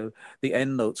and the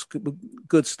end notes.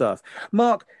 Good stuff.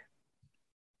 Mark,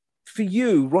 for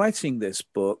you writing this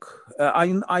book,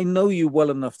 I know you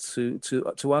well enough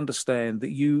to understand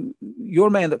that you're a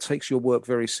man that takes your work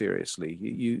very seriously.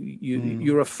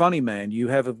 You're a funny man. You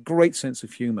have a great sense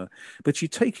of humor, but you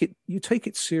take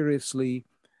it seriously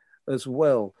as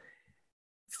well.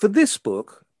 For this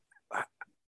book,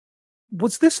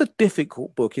 was this a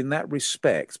difficult book in that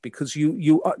respect? Because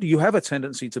you have a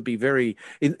tendency to be very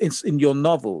in your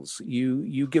novels.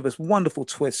 You give us wonderful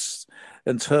twists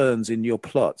and turns in your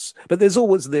plots, but there's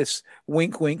always this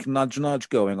wink, wink, nudge, nudge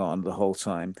going on the whole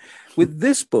time. With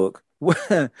this book,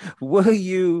 was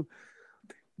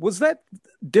that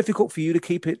difficult for you to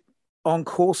keep it on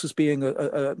course as being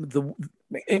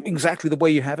exactly the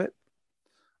way you have it?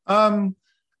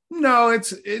 No,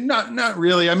 it's not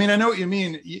really. I mean, I know what you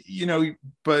mean,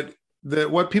 but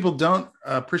what people don't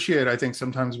appreciate, I think,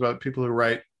 sometimes about people who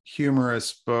write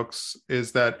humorous books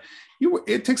is that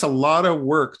it takes a lot of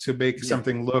work to make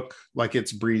something look like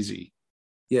it's breezy.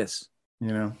 Yes.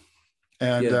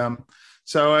 And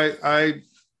so I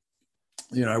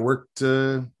worked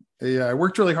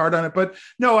really hard on it, but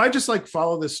no, I just like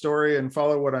follow this story and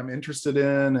follow what I'm interested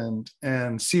in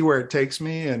and see where it takes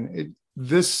me. And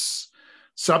this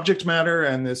subject matter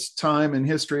and this time in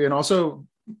history and also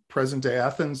present day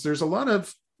Athens, there's a lot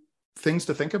of things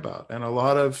to think about and a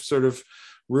lot of sort of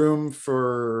room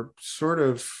for sort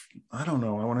of, I don't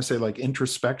know, I want to say like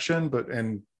introspection,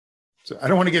 and so I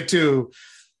don't want to get too,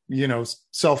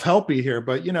 self-helpy here,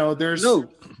 but there's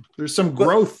some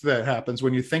growth that happens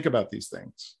when you think about these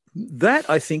things. That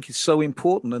I think is so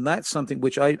important, and that's something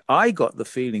which I got the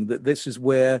feeling that this is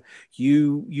where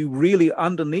you really,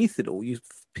 underneath it all, you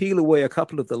peel away a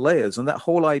couple of the layers, and that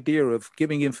whole idea of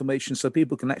giving information so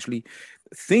people can actually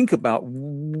think about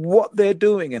what they're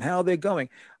doing and how they're going.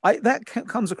 That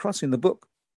comes across in the book,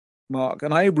 Mark,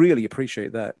 and I really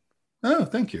appreciate that. Oh,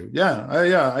 thank you. Yeah.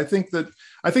 I think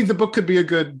the book could be a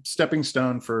good stepping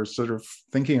stone for sort of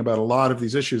thinking about a lot of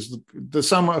these issues.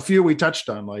 A few we touched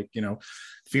on, like,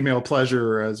 female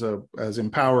pleasure as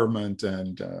empowerment,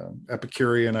 and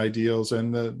Epicurean ideals,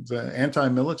 and the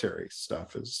anti-military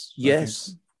stuff is, I think,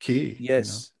 Yes, key.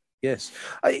 yes, yes.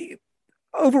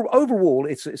 Overall,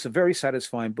 it's a very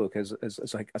satisfying book, as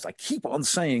I keep on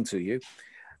saying to you.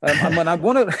 And when I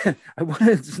want to I want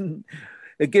to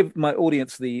give my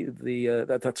audience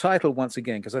the title once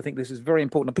again, because I think this is very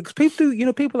important, because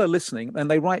people are listening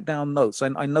and they write down notes,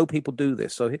 and I know people do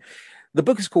this. So the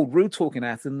book is called Rude Talk in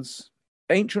Athens: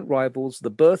 Ancient Rivals,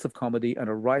 the Birth of Comedy, and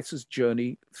a Writer's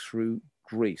Journey Through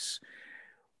Greece.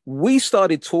 We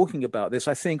started talking about this,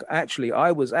 I think, actually,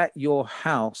 I was at your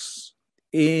house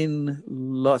in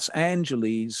Los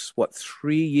Angeles,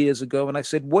 3 years ago, and I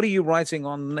said, "What are you writing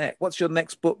on next? What's your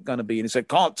next book going to be?" And he said,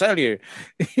 "Can't tell you."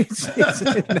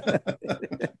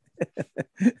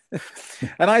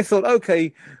 And I thought,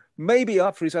 okay, maybe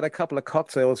after he's had a couple of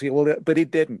cocktails, he will. But he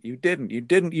didn't. You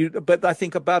didn't. But I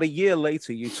think about a year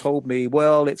later, you told me,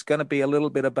 well, it's going to be a little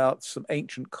bit about some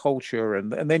ancient culture,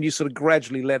 and then you sort of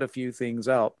gradually let a few things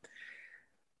out.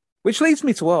 Which leads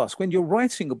me to ask, when you're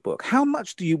writing a book, how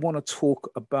much do you want to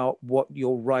talk about what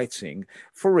you're writing?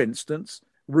 For instance,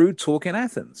 Rude Talk in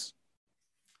Athens.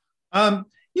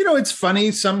 It's funny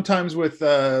sometimes with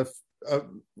a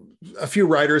few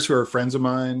writers who are friends of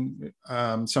mine.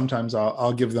 Sometimes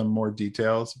I'll give them more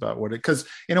details about because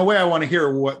in a way I want to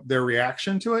hear what their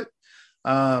reaction to it.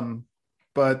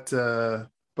 But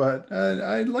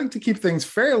I'd like to keep things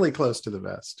fairly close to the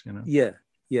vest. Yeah.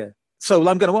 So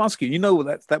I'm going to ask you,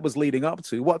 that was leading up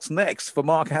to what's next for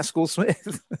Mark Haskell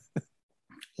Smith.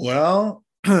 Well,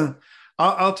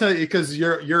 I'll tell you, because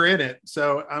you're in it.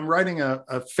 So I'm writing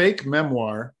a fake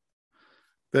memoir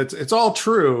it's all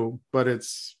true, but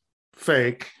it's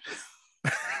fake.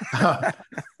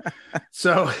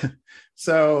 So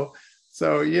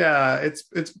yeah, it's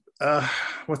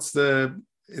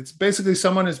basically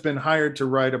someone has been hired to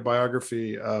write a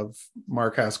biography of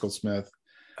Mark Haskell Smith.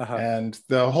 Uh-huh. And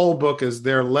the whole book is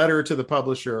their letter to the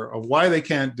publisher of why they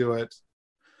can't do it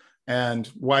and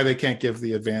why they can't give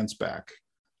the advance back.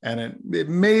 And it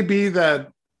may be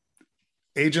that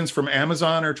agents from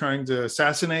Amazon are trying to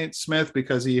assassinate Smith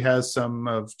because he has some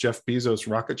of Jeff Bezos'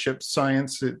 rocket ship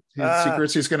science,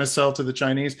 secrets he's going to sell to the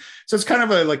Chinese. So it's kind of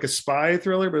like a spy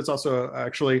thriller, but it's also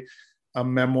actually a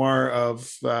memoir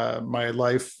of my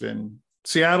life in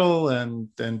Seattle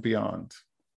and beyond.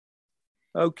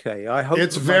 Okay, I hope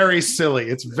it's very silly.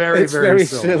 It's very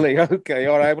silly. Okay,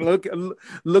 all right.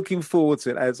 Looking forward to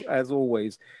it as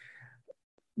always.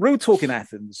 Rude Talk in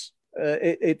Athens.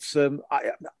 I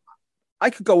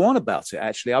could go on about it.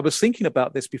 Actually, I was thinking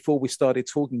about this before we started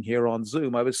talking here on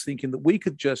Zoom. I was thinking that we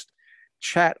could just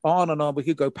chat on and on. We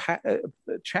could go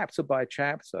chapter by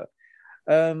chapter.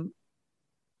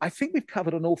 I think we've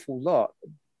covered an awful lot.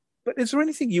 But is there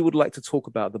anything you would like to talk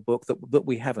about the book that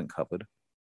we haven't covered?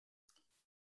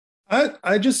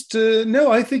 I just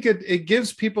no. I think it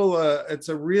gives people it's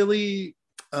a really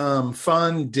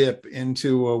fun dip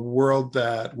into a world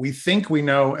that we think we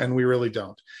know and we really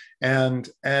don't, and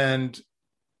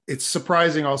it's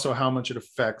surprising also how much it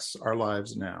affects our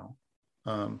lives now.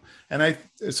 And I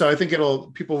think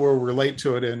people will relate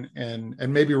to it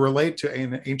and maybe relate to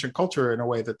an ancient culture in a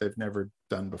way that they've never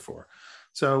done before.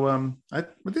 So I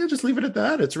think I'll just leave it at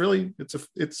that. It's really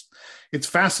it's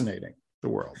fascinating, the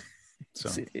world. So.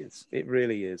 It is. It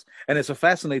really is. And it's a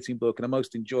fascinating book and a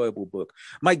most enjoyable book.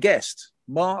 My guest,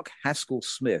 Mark Haskell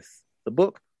Smith. The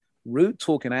book, Rude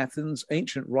Talk in Athens,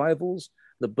 Ancient Rivals,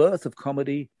 the Birth of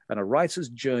Comedy, and a Writer's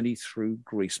Journey Through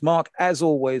Greece. Mark, as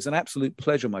always, an absolute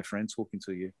pleasure, my friend, talking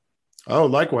to you. Oh,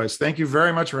 likewise. Thank you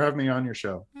very much for having me on your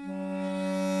show.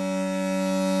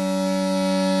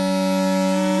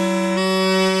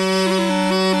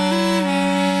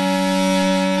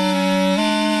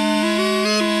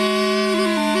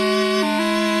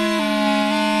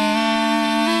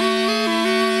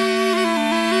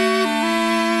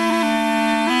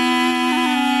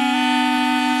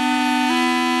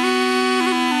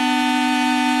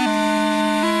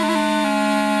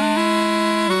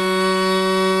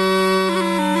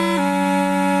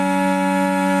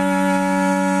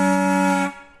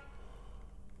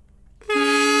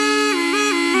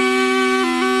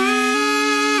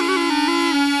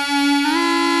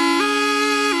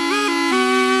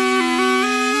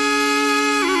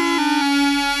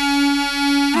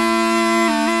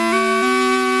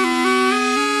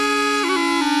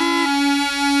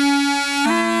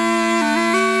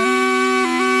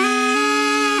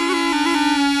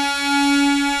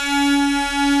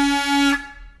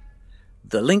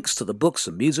 The links to the books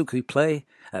and music we play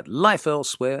at Life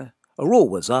Elsewhere are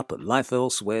always up at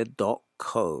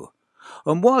lifeelsewhere.co.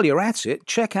 And while you're at it,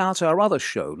 check out our other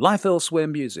show, Life Elsewhere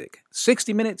Music,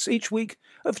 60 minutes each week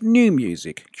of new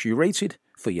music curated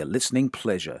for your listening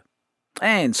pleasure.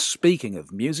 And speaking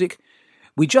of music,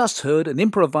 we just heard an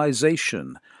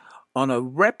improvisation on a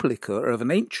replica of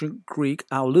an ancient Greek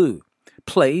aulu,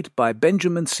 played by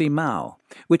Benjamin C. Mao,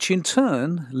 which in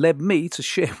turn led me to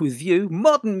share with you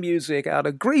modern music out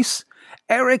of Greece.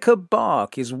 Erica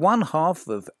Bach is one half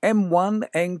of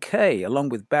M1NK, along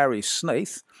with Barry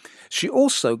Snaith. She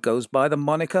also goes by the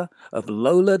moniker of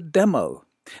Lola Demo.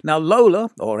 Now,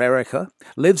 Lola, or Erica,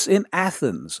 lives in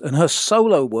Athens, and her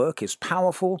solo work is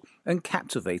powerful and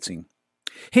captivating.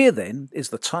 Here, then, is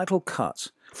the title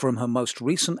cut from her most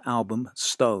recent album,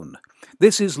 Stone.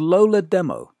 This is Lola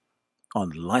Demo on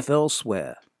Life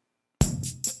Elsewhere.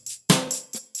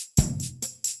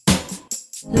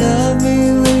 Love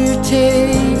me, will you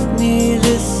take me?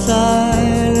 This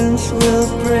silence will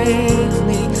break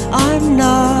me. I'm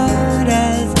not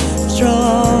as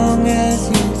strong as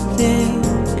you think.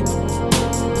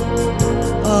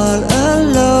 All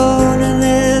alone in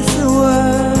this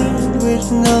world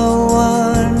with no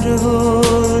one to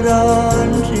hold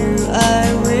on to.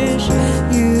 I wish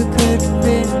you could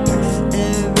fix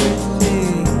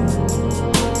everything.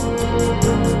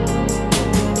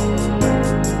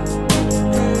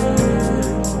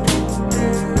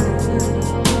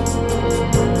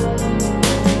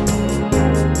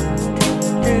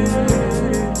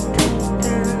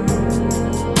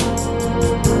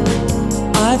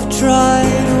 I've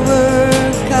tried to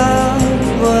work out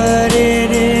what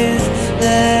it is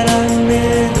that I'm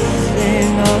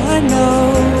missing. All I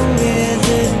know is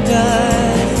it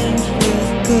doesn't feel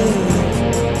good.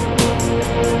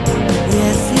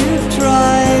 Yes, you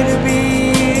try to be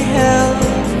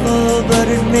helpful, but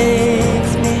it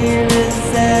makes me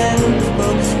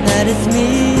resentful that it's me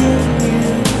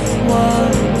you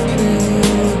want to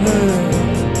hurt.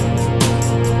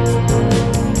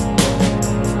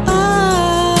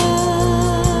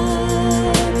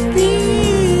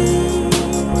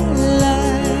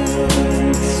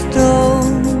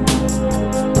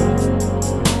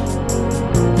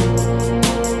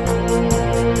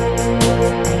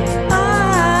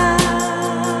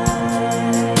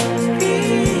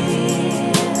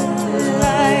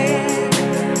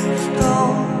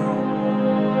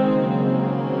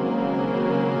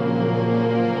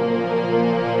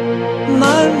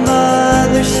 My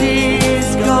mother,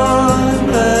 she's gone,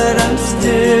 but I'm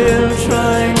still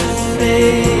trying to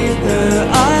save her.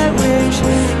 I wish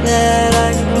that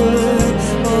I could,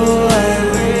 oh, I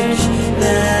wish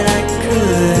that I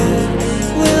could.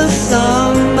 Will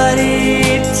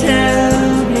somebody tell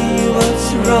me what's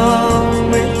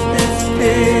wrong with this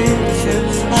picture?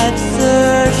 I've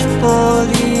searched for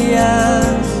the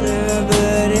answer,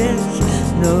 but it's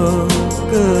no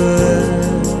good.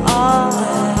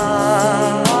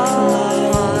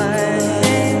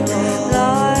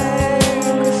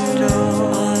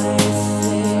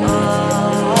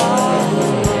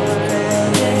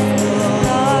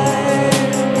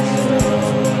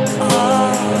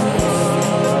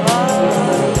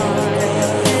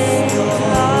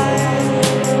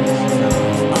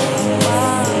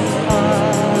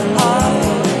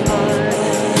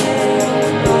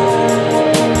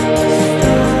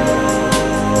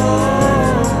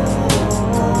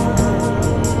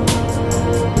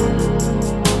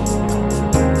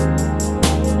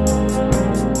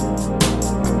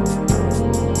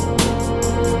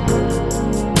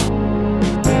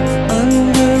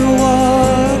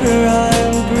 Underwater,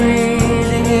 I'm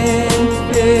breathing in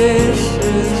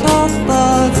fishes. All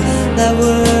thoughts that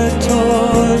were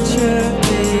torture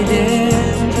fade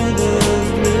into the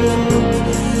blue.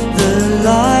 The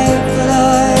life that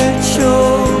I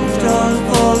choked on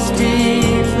falls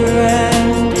deeper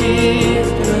and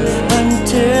deeper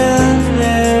until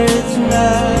there is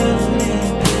nothing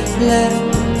left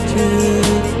to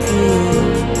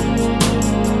prove.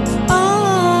 I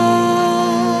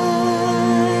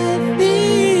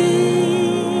feel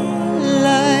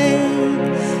like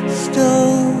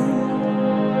stone.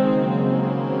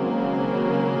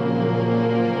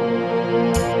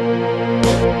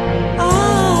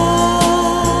 I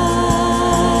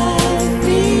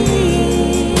feel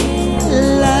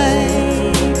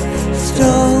like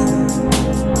stone.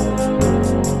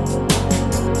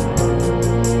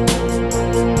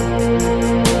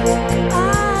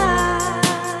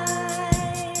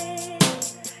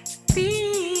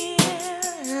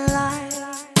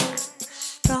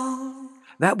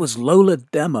 That was Lola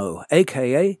Demo,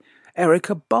 aka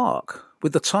Erica Bach,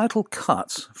 with the title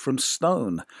cut from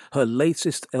Stone, her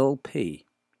latest LP.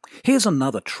 Here's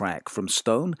another track from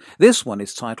Stone. This one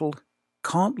is titled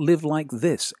Can't Live Like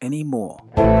This Anymore.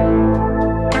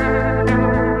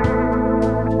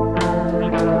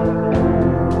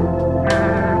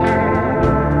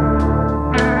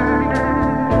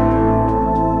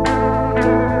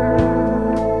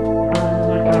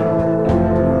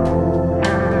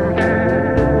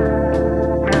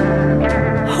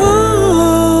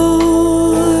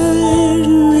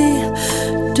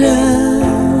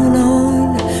 Down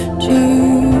onto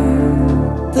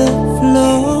the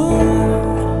floor.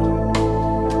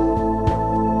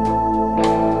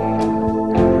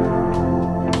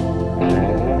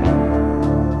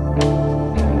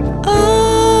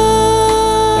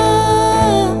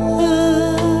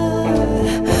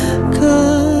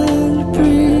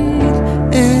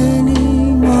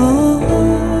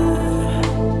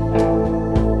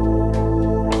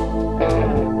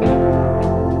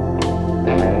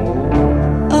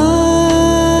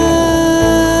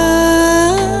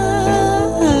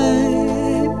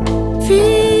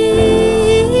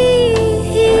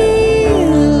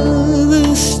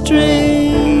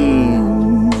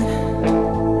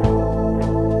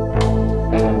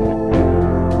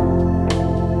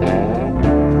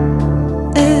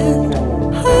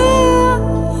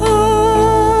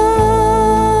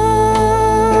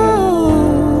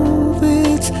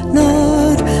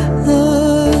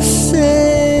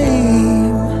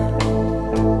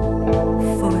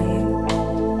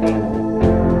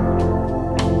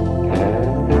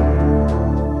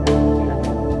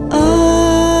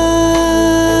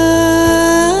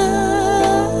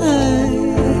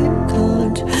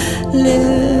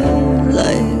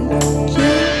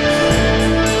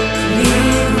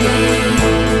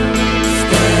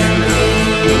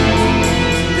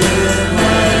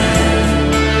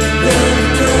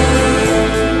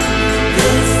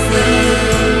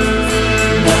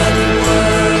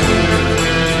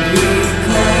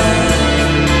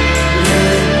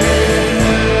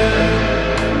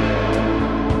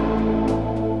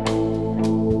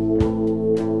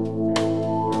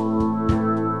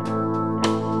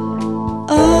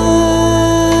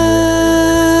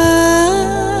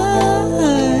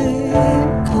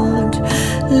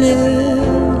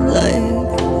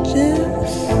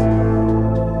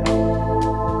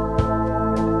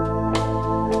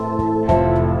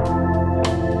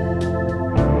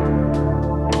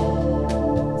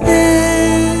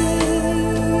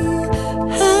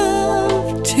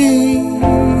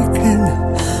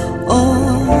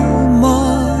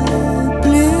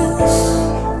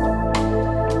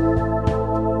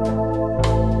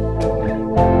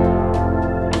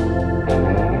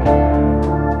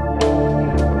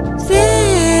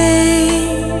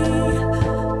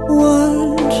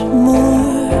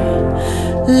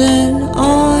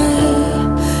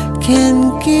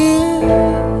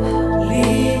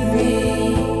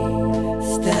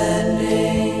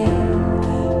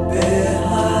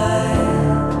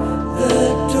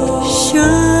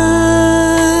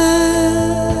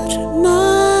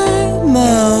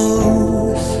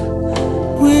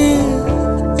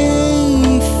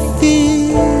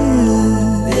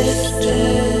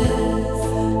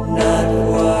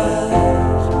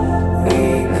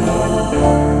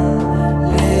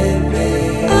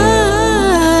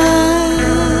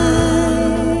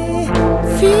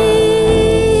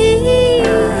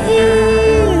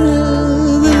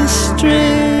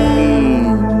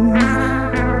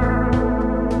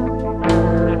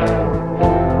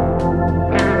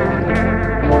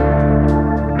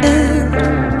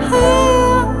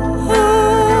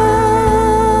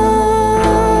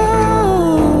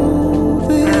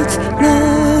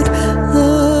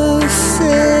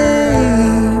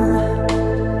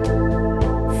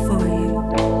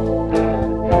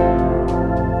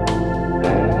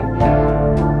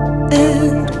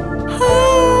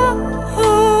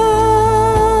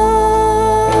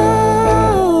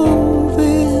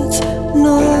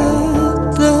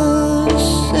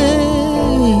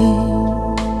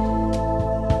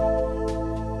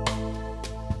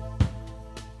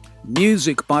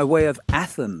 Music by way of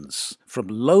Athens from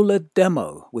Lola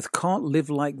Demo with Can't Live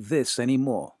Like This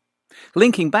Anymore.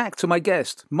 Linking back to my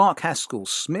guest, Mark Haskell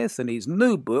Smith, and his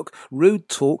new book, Rude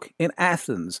Talk in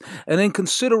Athens. And in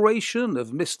consideration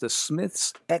of Mr.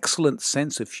 Smith's excellent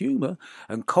sense of humour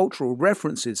and cultural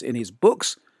references in his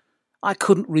books, I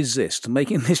couldn't resist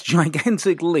making this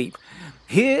gigantic leap.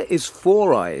 Here is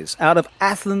Four Eyes out of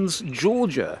Athens,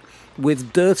 Georgia,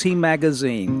 with Dirty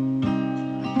Magazine.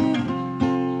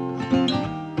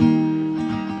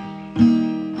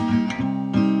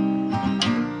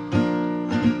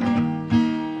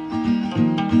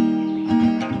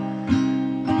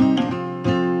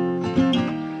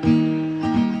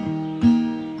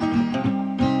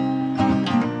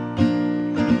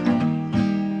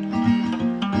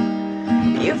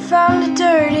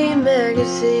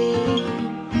 scene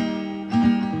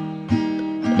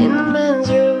in the men's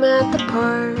room at the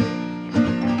park.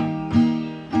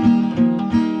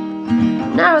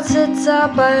 Now it sits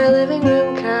out by a living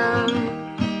room couch,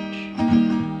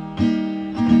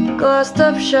 glossed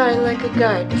up shine like a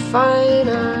guide to fine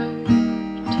art.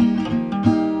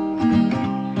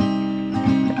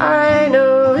 I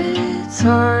know it's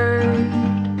hard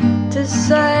to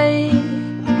say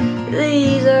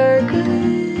these are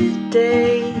good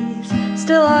days.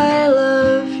 Still I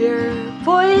love your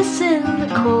voice in the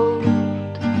cold.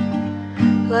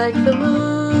 Like the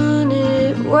moon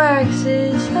it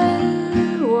waxes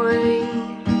and wanes.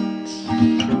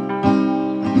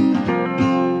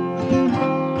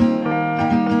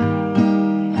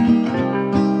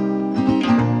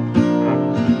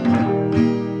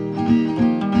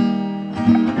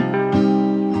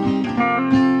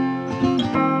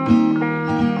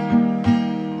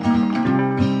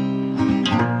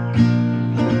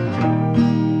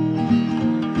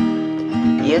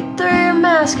 You threw your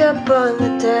mask up on the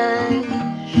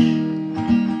dash. You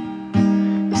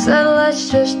said let's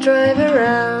just drive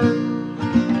around.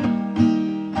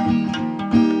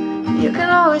 You can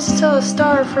always tell a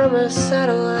star from a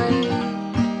satellite.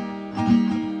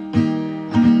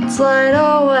 It's light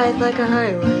all white like a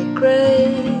highway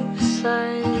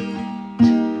gravesite.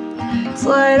 It's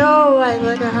light all white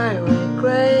like a highway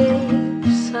gravesite.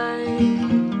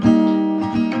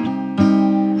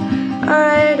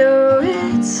 I know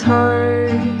it's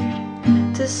hard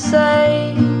to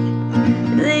say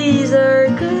these are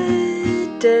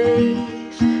good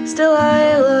days. Still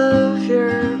I love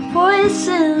your voice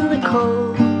in the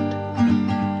cold.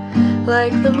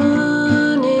 Like the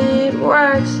moon it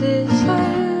waxes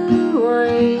and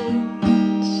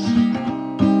wanes.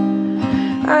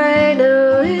 I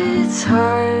know it's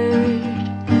hard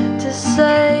to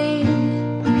say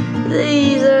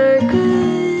these are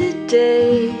good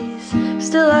days.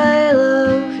 Still I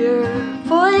love your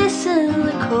voice in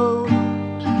the cold.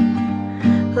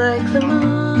 Like the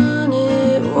moon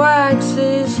it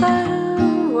waxes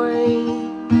and wanes.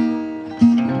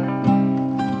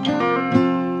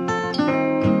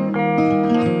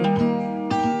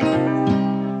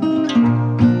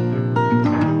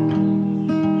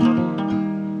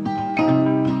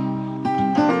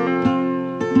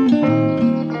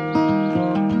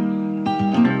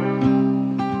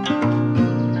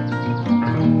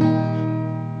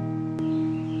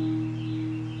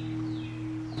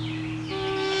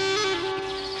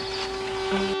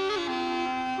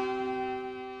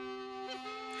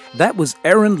 That was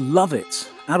Erin Lovett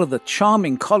out of the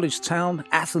charming college town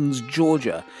Athens,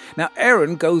 Georgia. Now,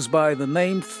 Erin goes by the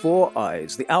name Four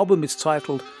Eyes. The album is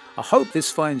titled I Hope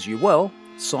This Finds You Well,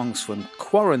 Songs from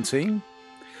Quarantine.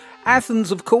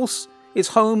 Athens, of course, is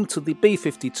home to the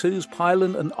B-52s,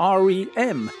 Pylon and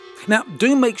REM. Now,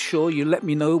 do make sure you let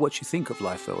me know what you think of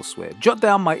Life Elsewhere. Jot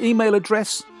down my email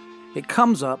address. It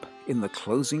comes up in the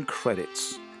closing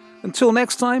credits. Until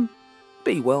next time,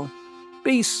 be well.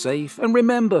 Be safe, and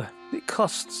remember, it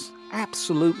costs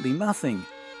absolutely nothing.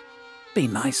 Be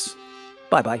nice.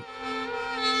 Bye-bye.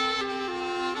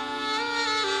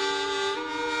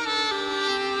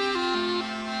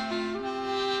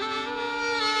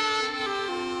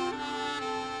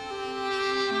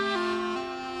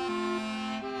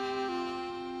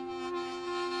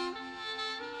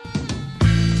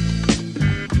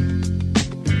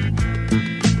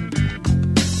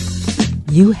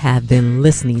 You have been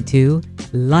listening to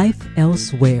Life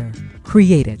Elsewhere,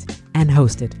 created and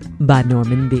hosted by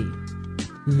Norman B.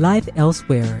 Life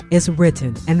Elsewhere is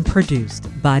written and produced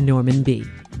by Norman B.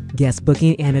 Guest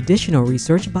booking and additional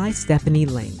research by Stephanie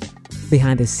Lane.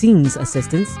 Behind the scenes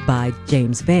assistance by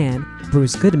James Vann,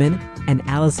 Bruce Goodman, and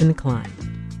Allison Klein.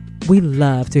 We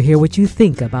love to hear what you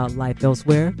think about Life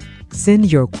Elsewhere.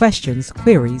 Send your questions,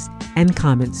 queries, and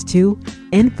comments to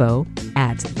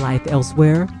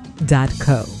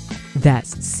info@lifeelsewhere.co.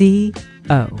 That's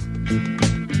C-O.